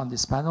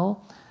this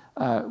panel.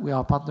 We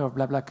are a partner of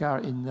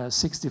BlaBlaCar in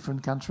 6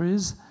 different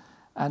countries.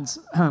 And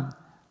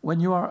when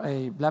you are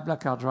a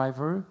BlaBlaCar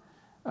driver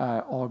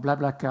or a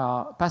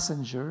BlaBlaCar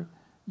passenger,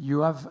 you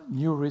have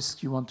new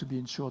risks you want to be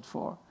insured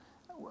for.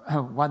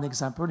 One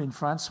example, in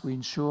France, we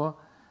insure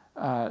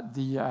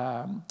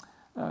the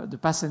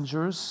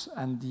passengers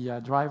and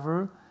the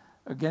driver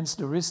against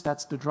the risk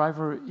that the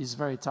driver is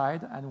very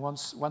tired and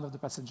wants one of the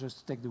passengers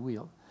to take the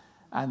wheel.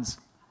 And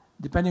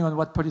depending on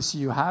what policy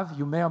you have,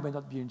 you may or may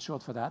not be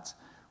insured for that.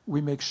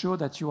 We make sure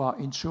that you are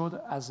insured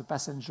as a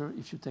passenger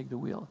if you take the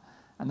wheel.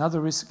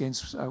 Another risk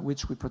against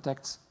which we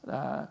protect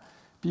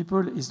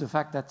people is the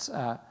fact that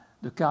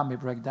the car may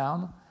break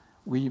down.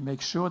 We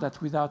make sure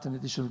that without an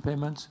additional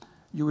payment,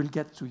 you will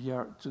get to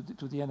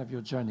the end of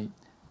your journey.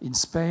 In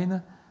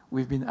Spain,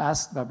 we've been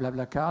asked by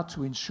BlaBlaCar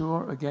to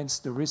insure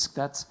against the risk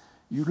that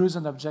you lose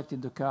an object in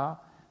the car,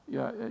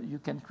 you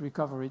can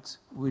recover it,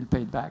 we'll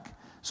pay it back.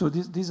 So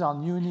these are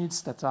new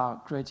needs that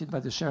are created by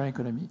the sharing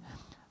economy.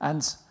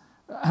 And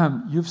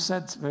you've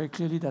said very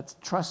clearly that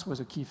trust was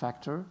a key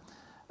factor,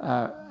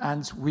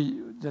 and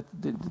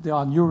there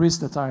are new risks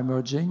that are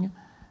emerging,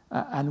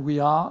 and we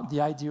are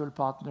the ideal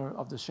partner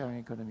of the sharing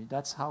economy.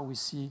 That's how we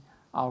see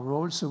our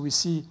role. So we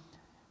see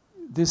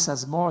this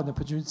as more an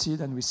opportunity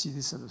than we see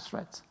this as a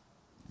threat.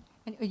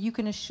 And you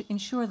can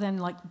insure then,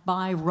 like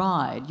by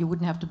ride. You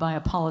wouldn't have to buy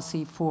a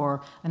policy for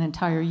an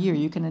entire year.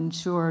 You can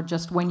insure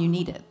just when you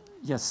need it.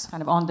 Yes.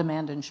 Kind of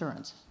on-demand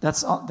insurance.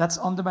 That's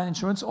on-demand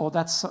insurance, or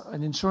that's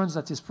an insurance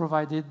that is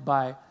provided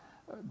by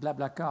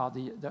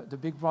BlaBlaCar, the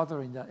big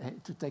brother,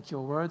 to take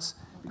your words,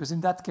 because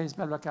in that case,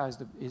 BlaBlaCar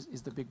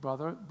is the big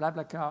brother.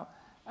 BlaBlaCar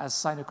has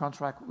signed a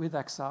contract with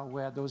AXA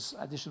where those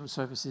additional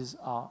services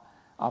are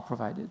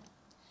provided.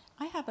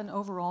 I have an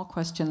overall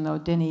question, though,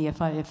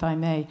 Denis, if I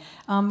may.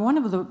 One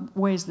of the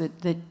ways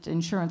that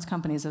insurance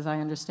companies, as I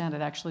understand it,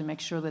 actually make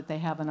sure that they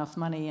have enough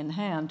money in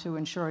hand to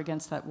insure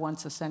against that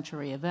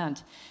once-a-century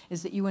event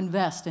is that you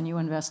invest, and you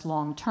invest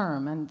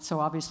long-term. And so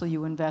obviously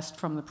you invest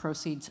from the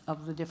proceeds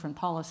of the different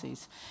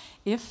policies.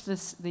 If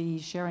the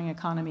sharing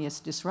economy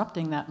is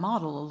disrupting that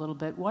model a little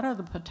bit, what's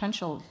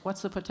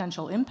the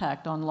potential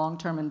impact on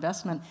long-term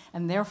investment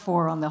and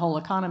therefore on the whole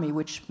economy,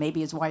 which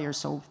maybe is why you're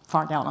so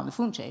far down on the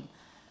food chain?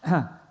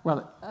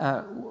 Well,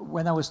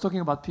 when I was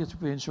talking about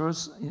peer-to-peer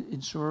insurance,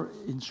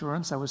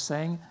 I was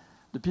saying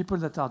the people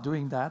that are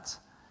doing that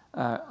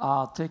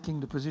are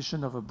taking the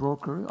position of a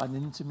broker, an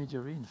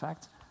intermediary, in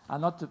fact, are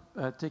not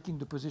taking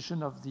the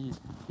position of the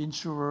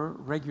insurer,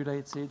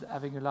 regulated,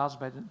 having a large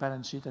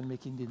balance sheet and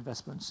making the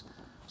investments.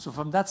 So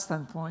from that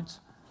standpoint,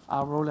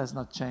 our role has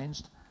not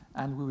changed,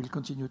 and we will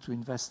continue to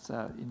invest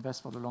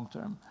for the long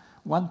term.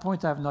 One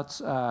point I have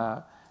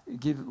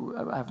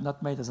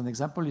not made as an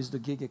example is the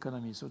gig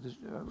economy. So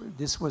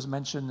this was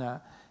mentioned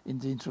in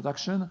the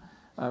introduction.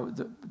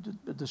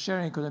 The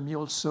sharing economy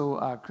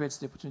also creates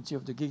the opportunity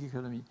of the gig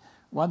economy.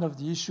 one of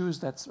the issues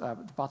that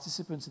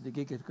participants in the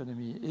gig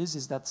economy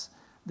is that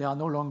they are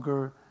no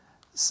longer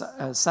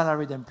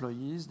salaried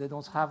employees. They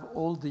don't have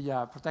all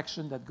the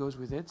protection that goes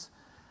with it.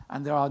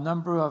 And there are a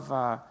number of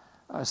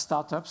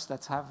startups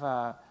that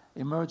have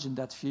emerged in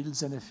that field,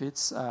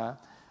 Zenefits,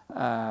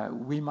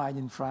 We Mine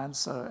in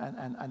France,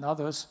 and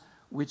others,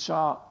 which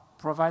are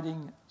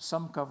providing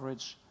some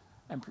coverage,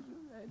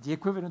 the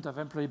equivalent of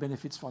employee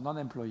benefits for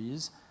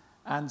non-employees.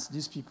 And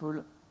these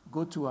people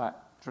go to a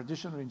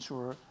traditional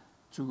insurer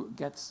to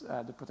get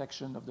the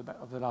protection of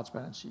the large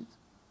balance sheet.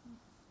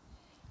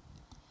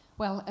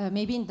 Well,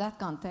 maybe in that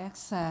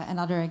context,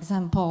 another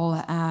example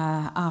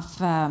of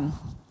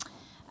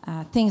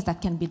things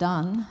that can be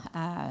done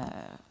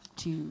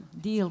to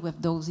deal with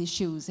those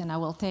issues, and I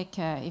will take,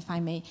 if I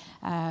may,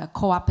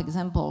 co-op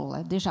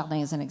example.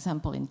 Desjardins is an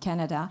example in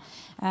Canada,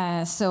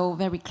 so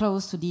very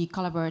close to the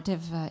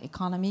collaborative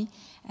economy,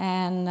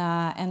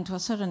 and to a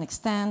certain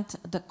extent,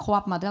 the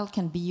co-op model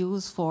can be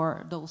used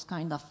for those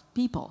kind of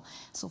people.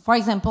 So, for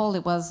example,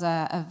 it was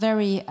a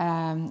very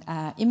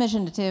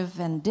imaginative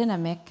and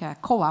dynamic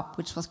co-op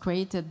which was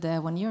created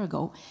 1 year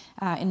ago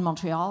in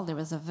Montreal. There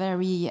was a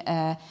very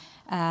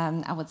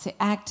I would say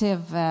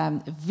active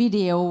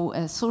video,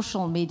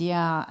 social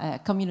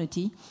media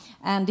community,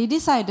 and they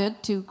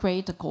decided to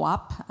create a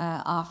co-op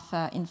of,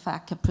 in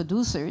fact,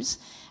 producers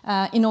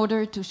in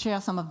order to share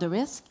some of the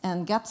risk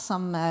and get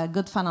some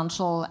good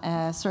financial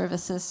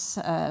services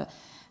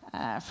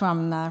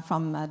from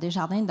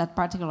Desjardins in that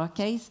particular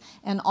case,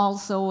 and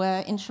also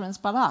insurance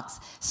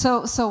products.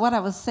 So what I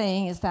was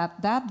saying is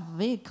that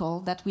vehicle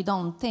that we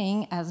don't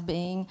think as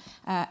being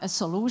a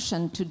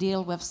solution to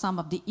deal with some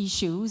of the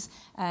issues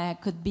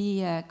could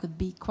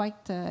be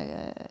quite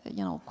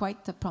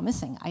quite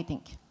promising, I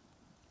think.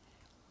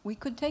 We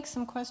could take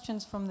some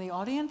questions from the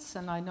audience,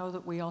 and I know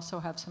that we also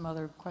have some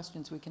other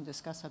questions we can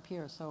discuss up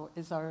here. So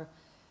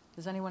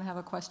does anyone have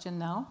a question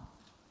now?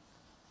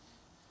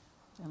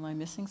 Am I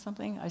missing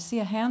something? I see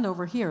a hand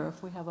over here,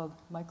 if we have a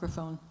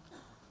microphone.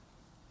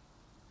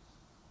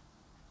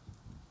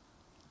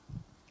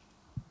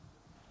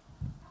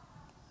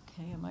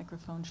 Okay, a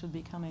microphone should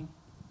be coming.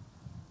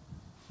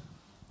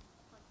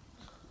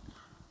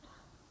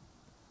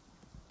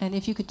 And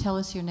if you could tell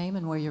us your name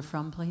and where you're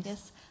from, please.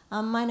 Yes,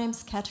 my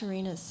name's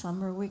Katerina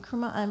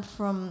Summer-Wickramer. I'm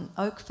from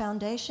Oak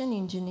Foundation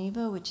in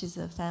Geneva, which is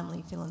a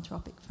family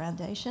philanthropic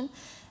foundation.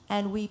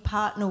 And we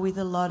partner with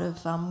a lot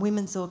of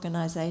women's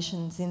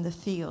organisations in the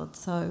field.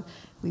 So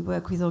we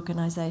work with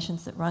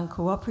organisations that run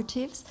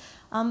cooperatives.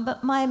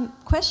 But my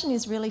question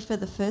is really for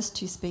the first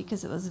two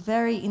speakers. It was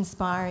very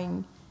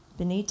inspiring,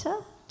 Benita,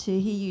 to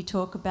hear you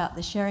talk about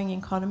the sharing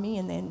economy,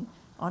 and then,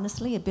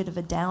 honestly, a bit of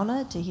a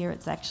downer to hear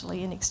it's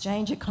actually an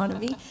exchange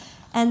economy.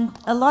 And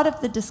a lot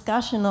of the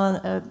discussion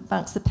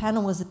amongst the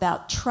panel was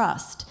about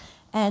trust.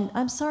 And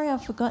I'm sorry,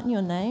 I've forgotten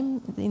your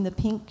name in the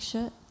pink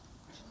shirt.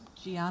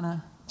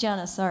 Giana.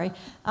 Giana, sorry.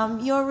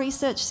 Your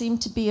research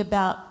seemed to be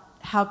about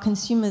how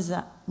consumers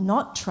are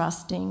not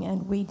trusting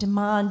and we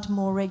demand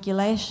more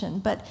regulation.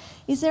 But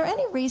is there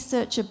any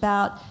research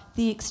about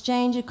the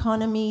exchange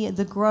economy,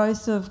 the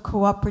growth of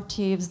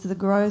cooperatives, the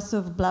growth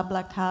of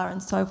BlaBlaCar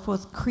and so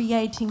forth,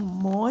 creating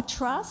more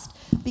trust?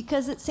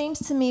 Because it seems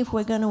to me if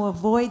we're going to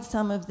avoid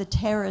some of the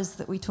terrors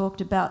that we talked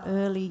about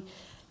early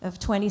of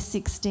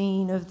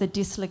 2016, of the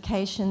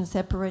dislocation,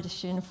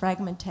 separation,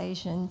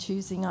 fragmentation,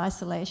 choosing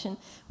isolation,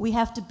 we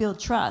have to build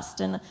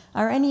trust. And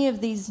are any of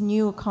these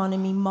new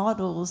economy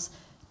models,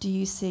 do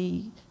you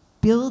see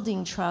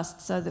building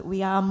trust so that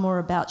we are more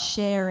about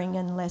sharing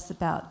and less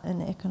about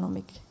an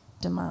economic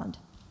demand?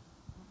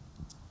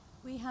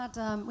 We had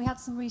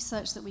some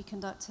research that we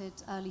conducted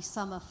early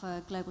summer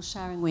for Global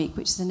Sharing Week,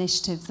 which is an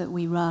initiative that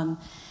we run.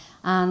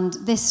 And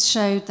this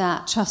showed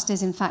that trust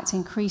is in fact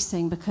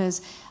increasing,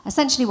 because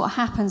essentially what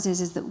happens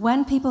is that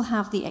when people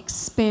have the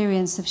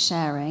experience of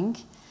sharing,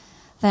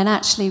 then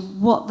actually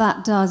what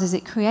that does is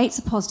it creates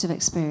a positive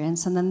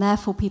experience, and then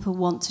therefore people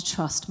want to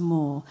trust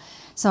more.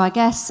 So I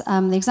guess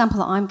the example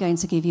that I'm going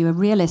to give you, a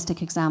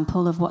realistic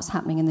example of what's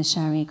happening in the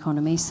sharing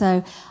economy.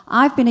 So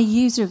I've been a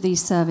user of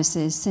these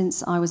services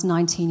since I was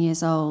 19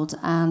 years old,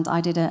 and I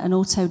did an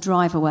auto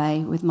drive away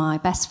with my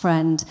best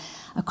friend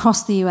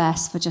across the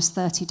US for just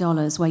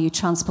 $30, where you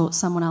transport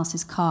someone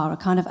else's car, a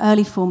kind of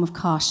early form of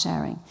car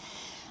sharing.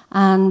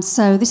 And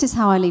so this is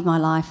how I live my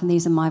life, and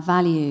these are my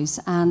values.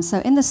 And so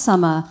in the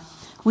summer,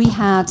 we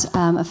had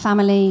a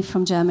family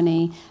from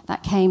Germany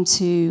that came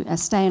to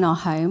stay in our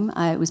home.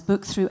 It was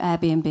booked through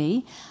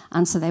Airbnb,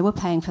 and so they were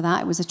paying for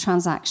that. It was a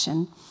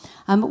transaction.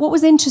 But what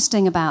was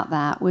interesting about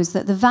that was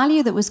that the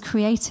value that was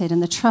created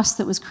and the trust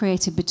that was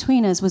created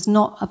between us was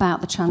not about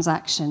the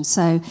transaction.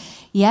 So,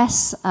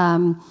 yes,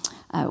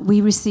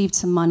 we received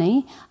some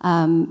money,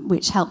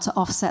 which helped to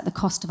offset the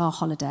cost of our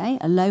holiday,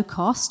 a low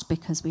cost,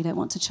 because we don't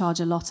want to charge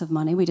a lot of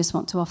money. We just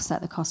want to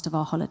offset the cost of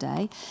our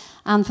holiday.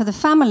 And for the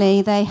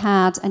family, they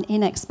had an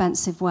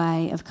inexpensive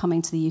way of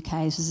coming to the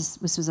UK.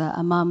 This was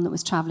a mum that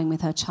was travelling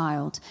with her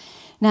child.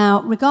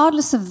 Now,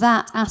 regardless of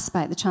that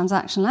aspect, the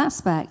transactional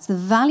aspect, the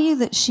value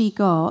that she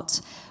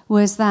got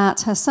was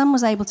that her son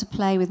was able to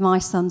play with my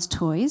son's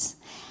toys.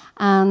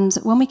 And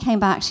when we came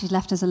back, she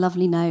left us a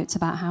lovely note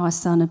about how her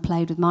son had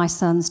played with my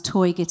son's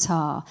toy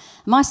guitar.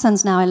 My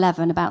son's now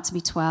 11, about to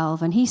be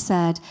 12, and he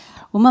said,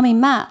 well, Mummy,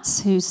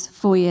 Matt, who's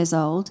 4 years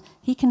old,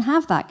 he can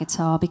have that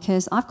guitar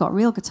because I've got a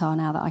real guitar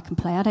now that I can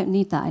play. I don't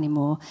need that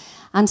anymore.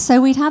 And so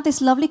we'd had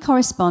this lovely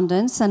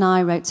correspondence, and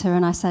I wrote to her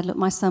and I said, look,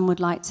 my son would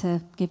like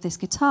to give this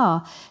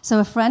guitar. So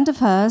a friend of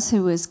hers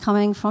who was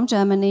coming from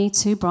Germany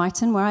to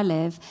Brighton, where I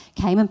live,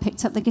 came and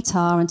picked up the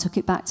guitar and took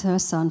it back to her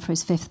son for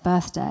his 5th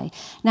birthday.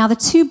 Now, the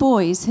two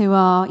boys who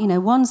are,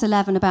 one's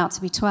 11, about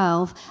to be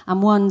 12,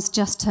 and one's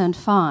just turned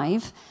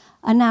 5,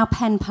 are now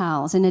pen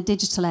pals in a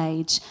digital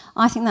age.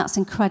 I think that's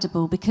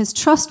incredible because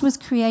trust was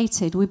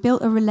created. We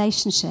built a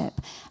relationship.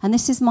 And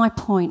this is my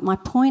point. My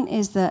point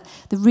is that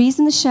the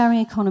reason the sharing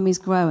economy is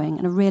growing,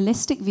 and a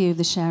realistic view of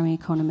the sharing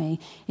economy,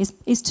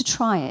 is to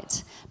try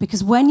it.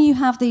 Because when you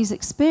have these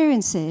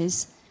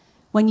experiences,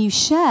 when you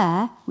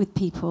share with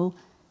people,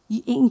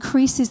 it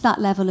increases that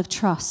level of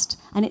trust.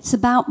 And it's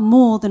about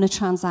more than a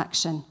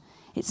transaction.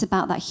 It's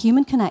about that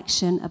human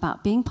connection,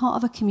 about being part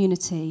of a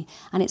community,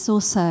 and it's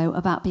also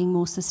about being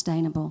more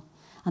sustainable.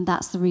 And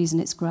that's the reason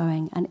it's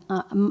growing. And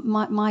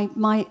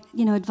my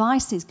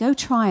advice is go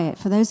try it,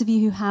 for those of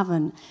you who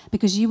haven't,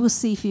 because you will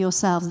see for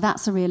yourselves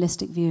that's a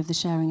realistic view of the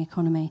sharing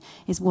economy,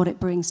 is what it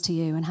brings to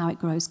you and how it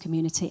grows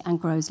community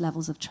and grows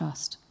levels of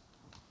trust.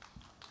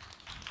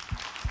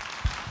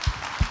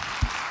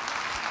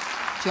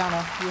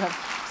 Giana, you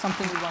have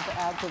something you want to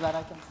add to that,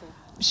 I can see.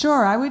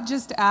 Sure, I would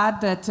just add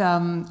that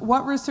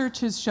what research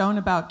has shown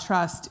about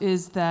trust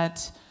is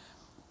that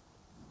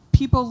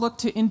people look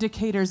to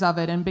indicators of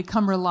it and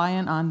become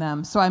reliant on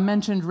them. So I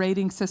mentioned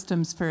rating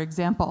systems, for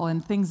example,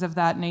 and things of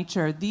that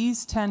nature.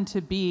 These tend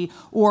to be,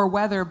 or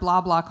whether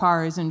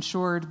BlaBlaCar is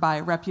insured by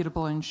a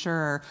reputable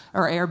insurer,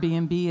 or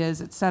Airbnb is,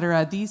 et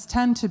cetera. These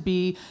tend to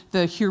be the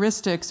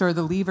heuristics or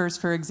the levers,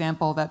 for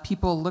example, that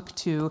people look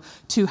to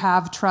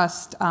have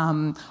trust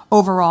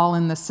overall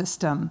in the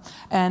system.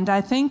 And I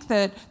think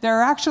that there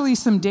are actually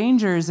some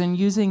dangers in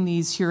using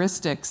these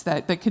heuristics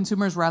that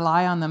consumers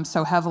rely on them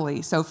so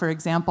heavily. So for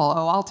example,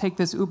 I'll take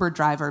this Uber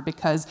driver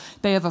because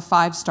they have a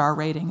 5-star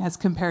rating as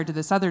compared to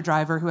this other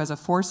driver who has a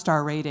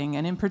 4-star rating.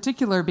 And in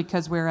particular,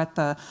 because we're at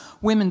the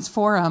Women's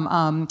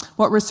Forum,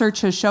 what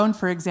research has shown,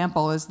 for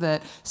example, is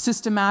that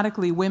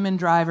systematically women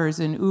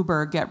drivers in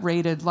Uber get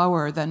rated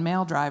lower than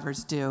male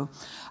drivers do.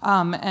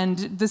 And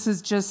this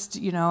is just,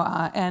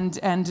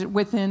 and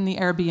within the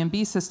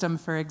Airbnb system,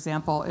 for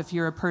example, if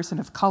you're a person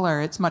of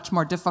color, it's much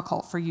more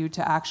difficult for you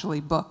to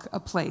actually book a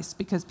place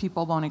because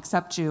people won't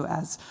accept you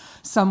as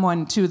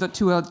someone to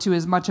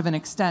as much of an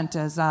extent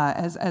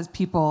as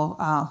people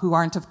who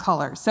aren't of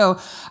color. So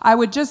I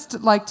would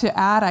just like to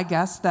add, I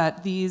guess,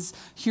 that these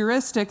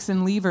heuristics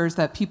and levers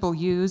that people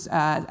use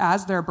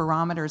as their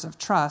barometers of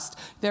trust,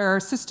 there are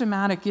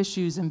systematic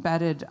issues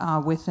embedded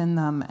within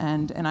them,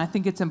 and I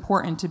think it's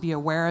important to be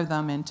aware of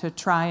them and to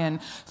try and,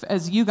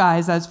 as you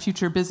guys, as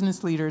future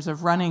business leaders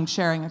of running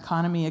sharing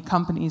economy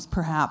companies,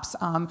 perhaps,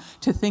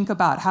 to think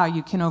about how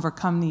you can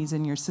overcome these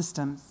in your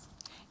systems.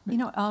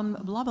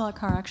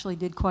 BlaBlaCar actually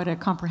did quite a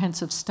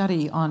comprehensive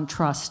study on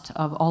trust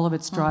of all of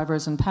its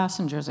drivers and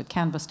passengers. It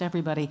canvassed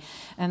everybody.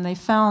 And they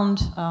found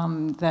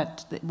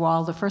that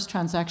while the first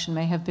transaction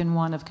may have been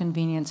one of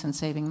convenience and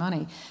saving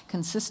money,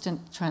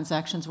 consistent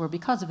transactions were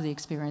because of the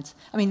experience.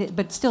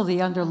 But still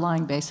the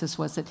underlying basis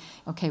was that,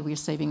 okay, we're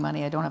saving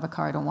money. I don't have a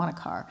car. I don't want a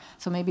car.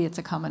 So maybe it's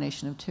a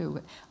combination of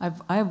two. But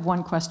I have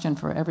one question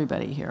for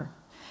everybody here.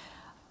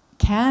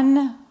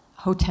 Can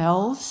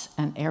hotels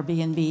and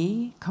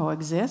Airbnb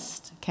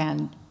coexist?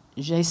 Can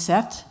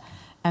G7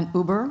 and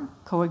Uber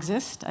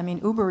coexist?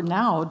 Uber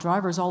now,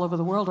 drivers all over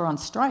the world are on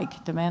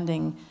strike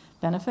demanding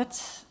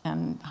benefits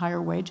and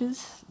higher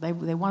wages. They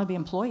want to be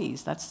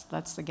employees.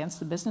 That's against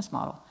the business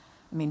model.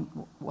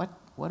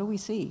 What do we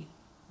see?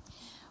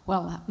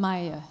 Well,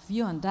 my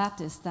view on that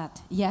is that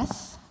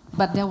yes,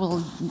 but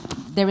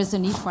there is a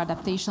need for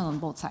adaptation on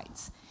both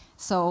sides.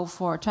 So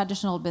for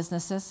traditional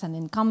businesses and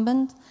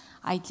incumbent,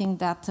 I think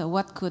that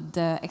what could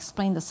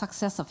explain the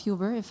success of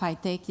Uber, if I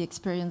take the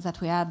experience that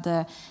we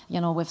had,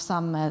 with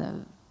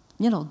some,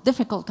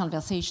 difficult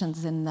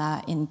conversations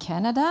in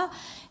Canada,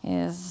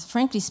 is,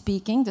 frankly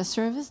speaking, the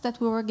service that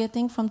we were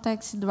getting from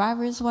taxi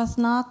drivers was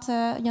not,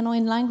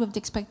 in line with the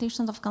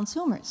expectations of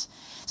consumers.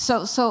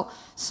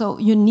 So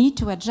you need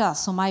to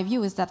adjust. So my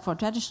view is that for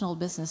traditional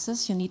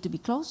businesses, you need to be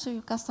close to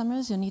your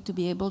customers, you need to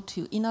be able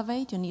to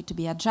innovate, you need to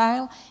be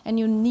agile, and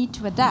you need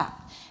to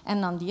adapt.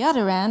 And on the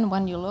other end,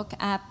 when you look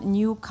at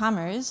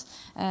newcomers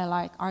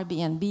like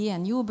Airbnb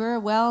and Uber,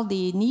 well,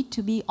 they need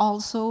to be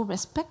also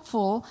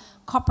respectful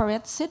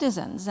corporate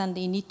citizens, and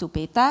they need to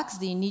pay tax,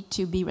 they need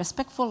to be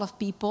respectful of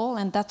people,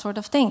 and that sort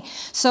of thing.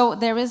 So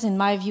there is, in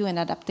my view, an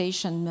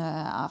adaptation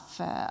of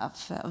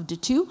the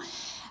two.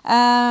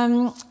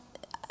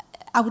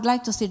 I would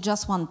like to say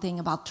just one thing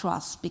about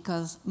trust,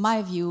 because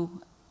my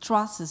view,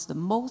 trust is the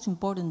most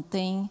important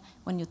thing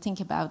when you think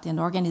about an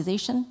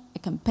organization, a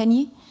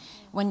company.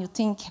 When you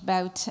think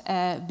about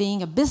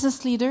being a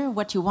business leader,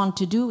 what you want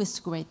to do is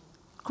to create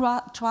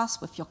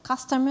trust with your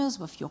customers,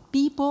 with your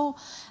people,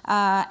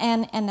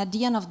 and at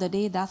the end of the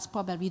day, that's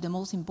probably the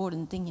most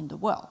important thing in the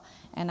world.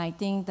 And I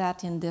think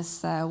that in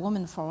this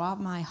Women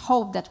Forum, I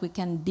hope that we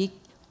can be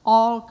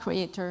all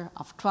creator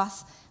of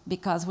trust,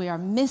 because we are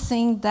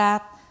missing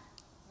that,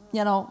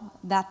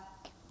 that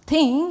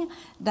thing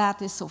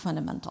that is so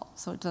fundamental.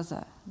 So it was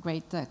a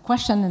great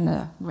question and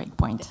a great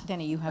point.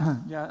 Denis, you have...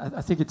 Yeah,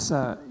 I think it's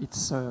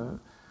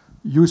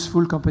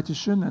useful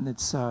competition, and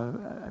it's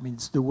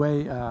the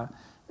way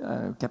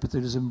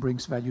capitalism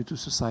brings value to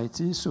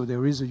society. So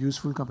there is a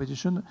useful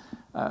competition.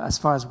 As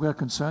far as we're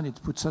concerned,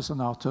 it puts us on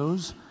our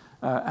toes.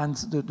 And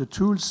the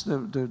tools,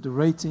 the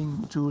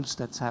rating tools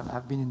that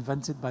have been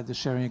invented by the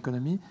sharing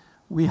economy,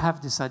 we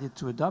have decided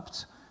to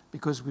adopt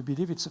because we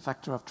believe it's a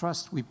factor of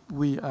trust.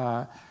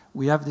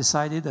 We have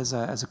decided as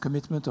a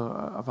commitment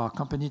of our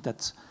company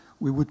that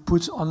we would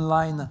put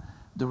online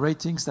the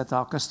ratings that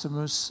our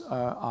customers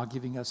are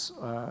giving us.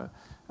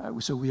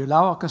 So we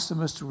allow our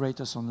customers to rate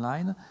us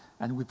online,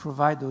 and we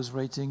provide those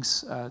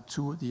ratings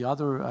to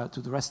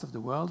the rest of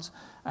the world.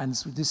 And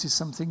so this is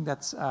something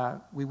that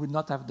we would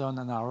not have done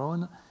on our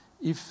own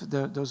if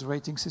those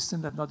rating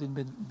systems had not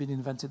been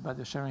invented by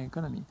the sharing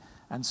economy.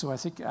 And so I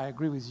think I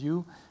agree with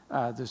you.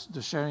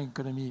 The sharing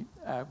economy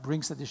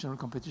brings additional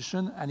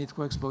competition, and it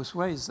works both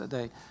ways.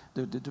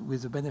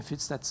 With the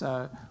benefits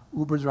that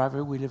Uber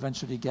driver will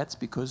eventually get,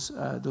 because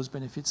those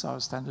benefits are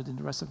standard in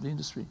the rest of the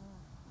industry.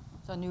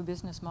 It's a new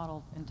business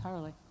model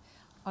entirely.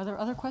 Are there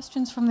other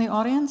questions from the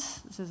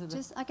audience?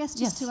 I guess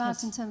to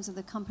add in terms of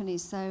the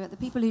companies, so the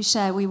people who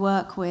share, we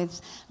work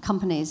with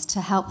companies to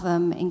help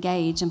them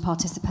engage and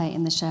participate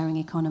in the sharing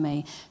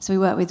economy. So we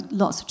work with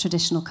lots of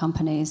traditional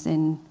companies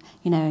in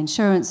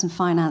insurance and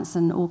finance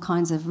and all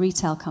kinds of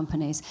retail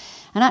companies.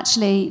 And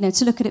actually,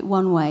 to look at it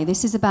one way,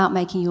 this is about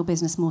making your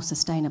business more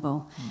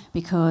sustainable,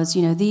 because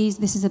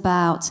this is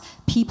about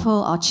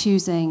people are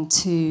choosing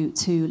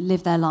to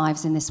live their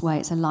lives in this way.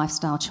 It's a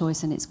lifestyle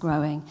choice, and it's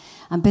growing.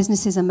 And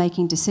businesses are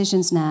making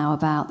decisions now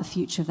about the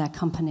future of their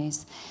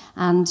companies.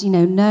 And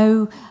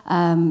no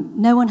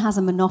one has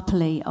a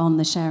monopoly on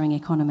the sharing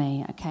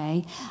economy,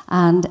 okay?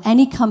 And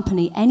any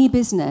company, any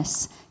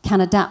business can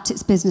adapt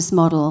its business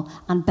model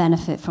and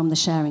benefit from the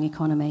sharing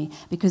economy,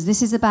 because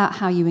this is about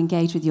how you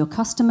engage with your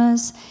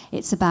customers,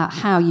 it's about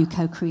how you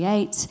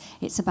co-create,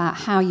 it's about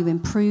how you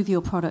improve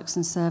your products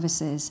and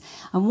services.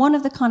 And one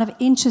of the kind of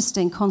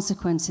interesting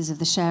consequences of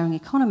the sharing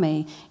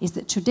economy is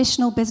that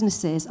traditional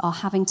businesses are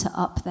having to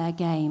up their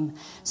game.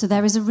 So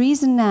there is a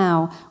reason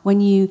now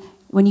when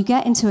you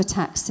get into a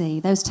taxi,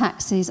 those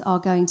taxis are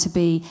going to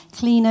be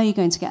cleaner, you're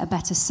going to get a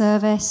better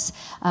service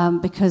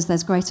because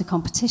there's greater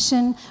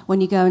competition.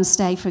 When you go and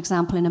stay, for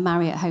example, in a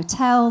Marriott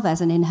hotel,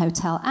 there's an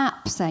in-hotel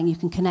app saying you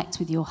can connect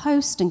with your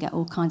host and get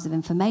all kinds of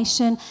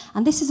information.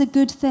 And this is a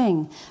good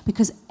thing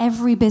because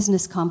every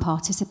business can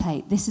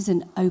participate. This is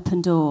an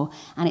open door,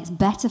 and it's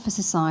better for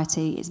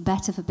society, it's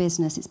better for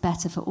business, it's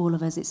better for all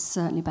of us, it's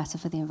certainly better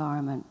for the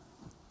environment.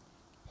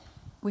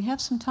 We have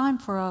some time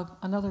for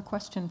another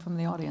question from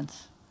the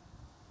audience.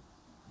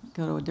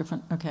 Go to a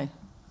different, okay.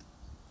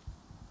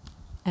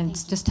 And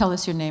just tell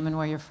us your name and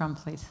where you're from,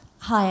 please.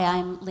 Hi,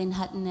 I'm Lynn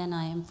Hutton, and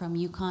I am from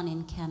Yukon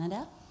in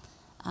Canada.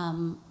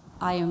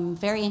 I am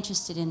very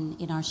interested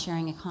in our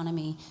sharing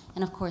economy,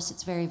 and of course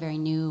it's very, very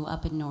new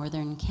up in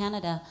northern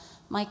Canada.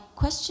 My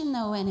question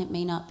though, and it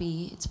may not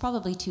be, it's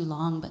probably too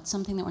long, but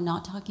something that we're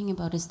not talking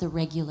about is the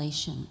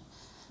regulation.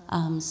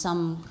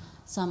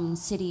 Some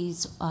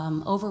cities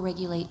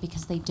over-regulate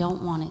because they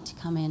don't want it to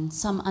come in.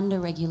 Some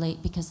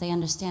under-regulate because they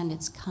understand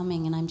it's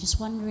coming. And I'm just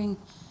wondering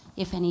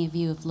if any of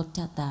you have looked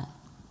at that.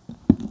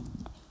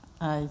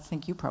 I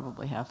think you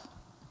probably have.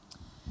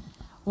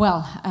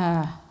 Well,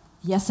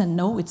 yes and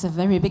no. It's a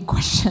very big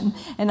question.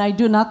 And I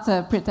do not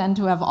pretend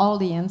to have all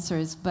the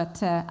answers.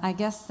 But I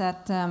guess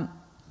that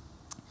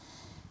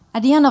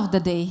at the end of the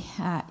day,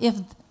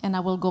 and I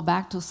will go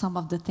back to some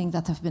of the things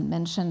that have been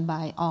mentioned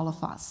by all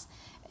of us,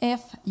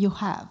 if you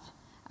have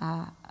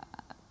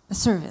a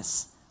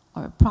service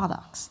or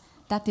products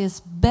that is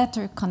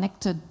better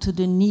connected to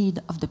the need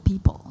of the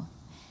people,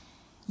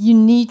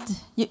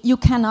 you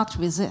cannot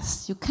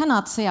resist. You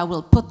cannot say, I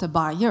will put a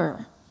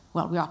barrier.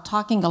 Well, we are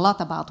talking a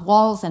lot about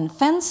walls and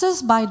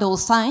fences by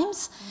those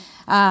times.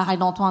 I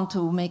don't want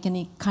to make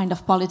any kind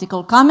of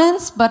political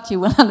comments, but you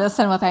will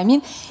understand what I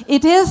mean.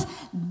 It is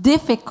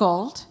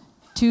difficult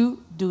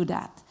to do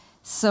that.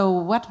 So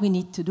what we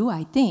need to do,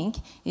 I think,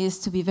 is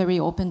to be very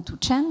open to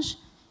change,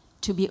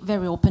 to be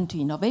very open to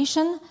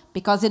innovation,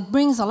 because it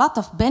brings a lot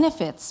of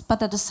benefits.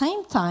 But at the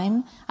same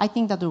time, I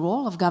think that the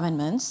role of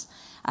governments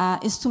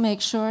is to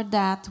make sure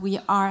that we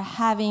are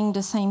having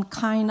the same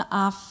kind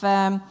of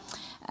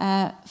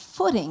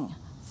footing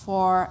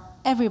for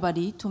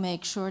everybody, to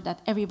make sure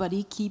that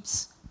everybody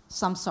keeps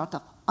some sort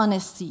of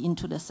honesty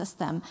into the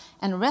system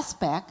and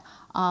respect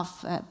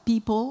of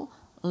people,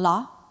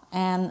 law,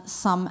 and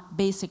some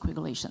basic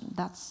regulation.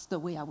 That's the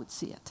way I would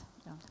see it.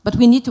 Yeah. But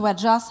we need to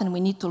adjust and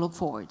we need to look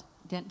forward.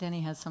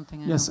 Denis has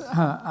something. Yes,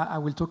 I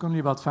will talk only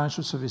about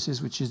financial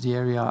services, which is the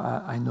area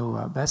I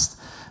know best.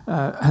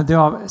 There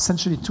are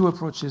essentially two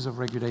approaches of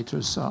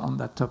regulators on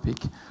that topic.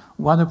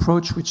 One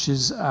approach, which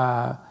is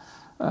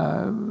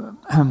an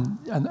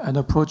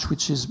approach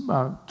which is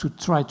to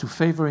try to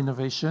favor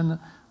innovation,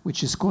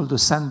 which is called the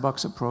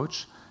sandbox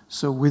approach.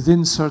 So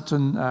within a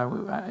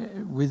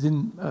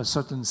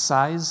certain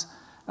size,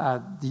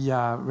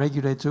 the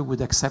regulator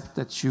would accept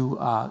that you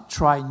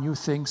try new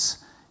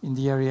things in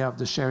the area of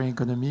the sharing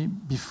economy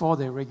before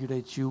they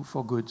regulate you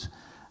for good.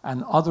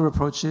 And other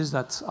approaches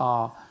that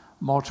are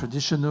more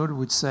traditional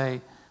would say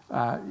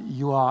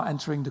you are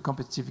entering the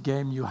competitive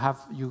game,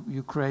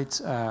 you create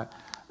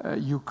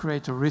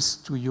a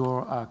risk to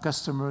your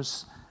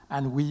customers,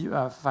 and we,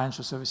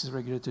 financial services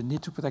regulator,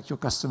 need to protect your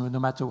customer no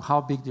matter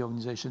how big the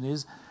organization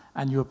is,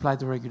 and you apply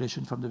the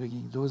regulation from the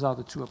beginning. Those are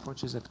the two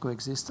approaches that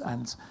coexist,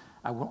 and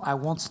I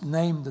won't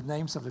name the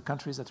names of the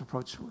countries that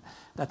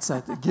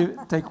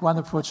take one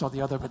approach or the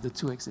other, but the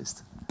two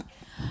exist.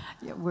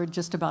 Yeah, we're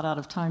just about out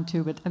of time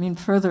too, but I mean,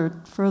 further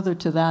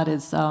to that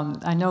is,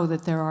 I know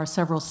that there are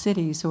several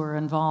cities who are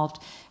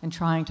involved in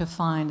trying to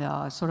find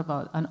sort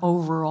of an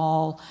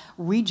overall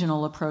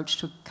regional approach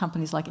to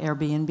companies like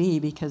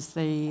Airbnb, because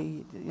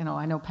they,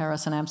 I know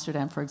Paris and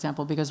Amsterdam, for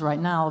example, because right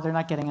now they're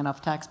not getting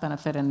enough tax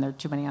benefit and there are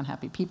too many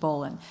unhappy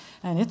people and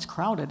it's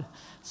crowded.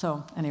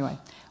 So anyway,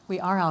 we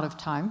are out of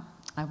time.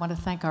 I want to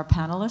thank our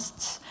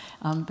panelists.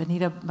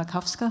 Benita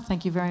Matofska,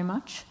 thank you very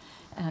much.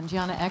 And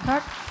Giana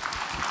Eckhardt,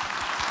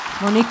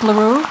 Monique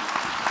Leroux,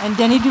 and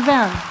Denis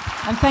Duverne.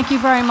 And thank you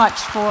very much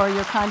for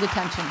your kind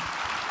attention.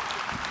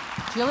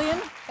 Gillian?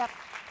 Yep.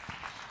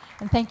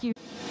 And thank you.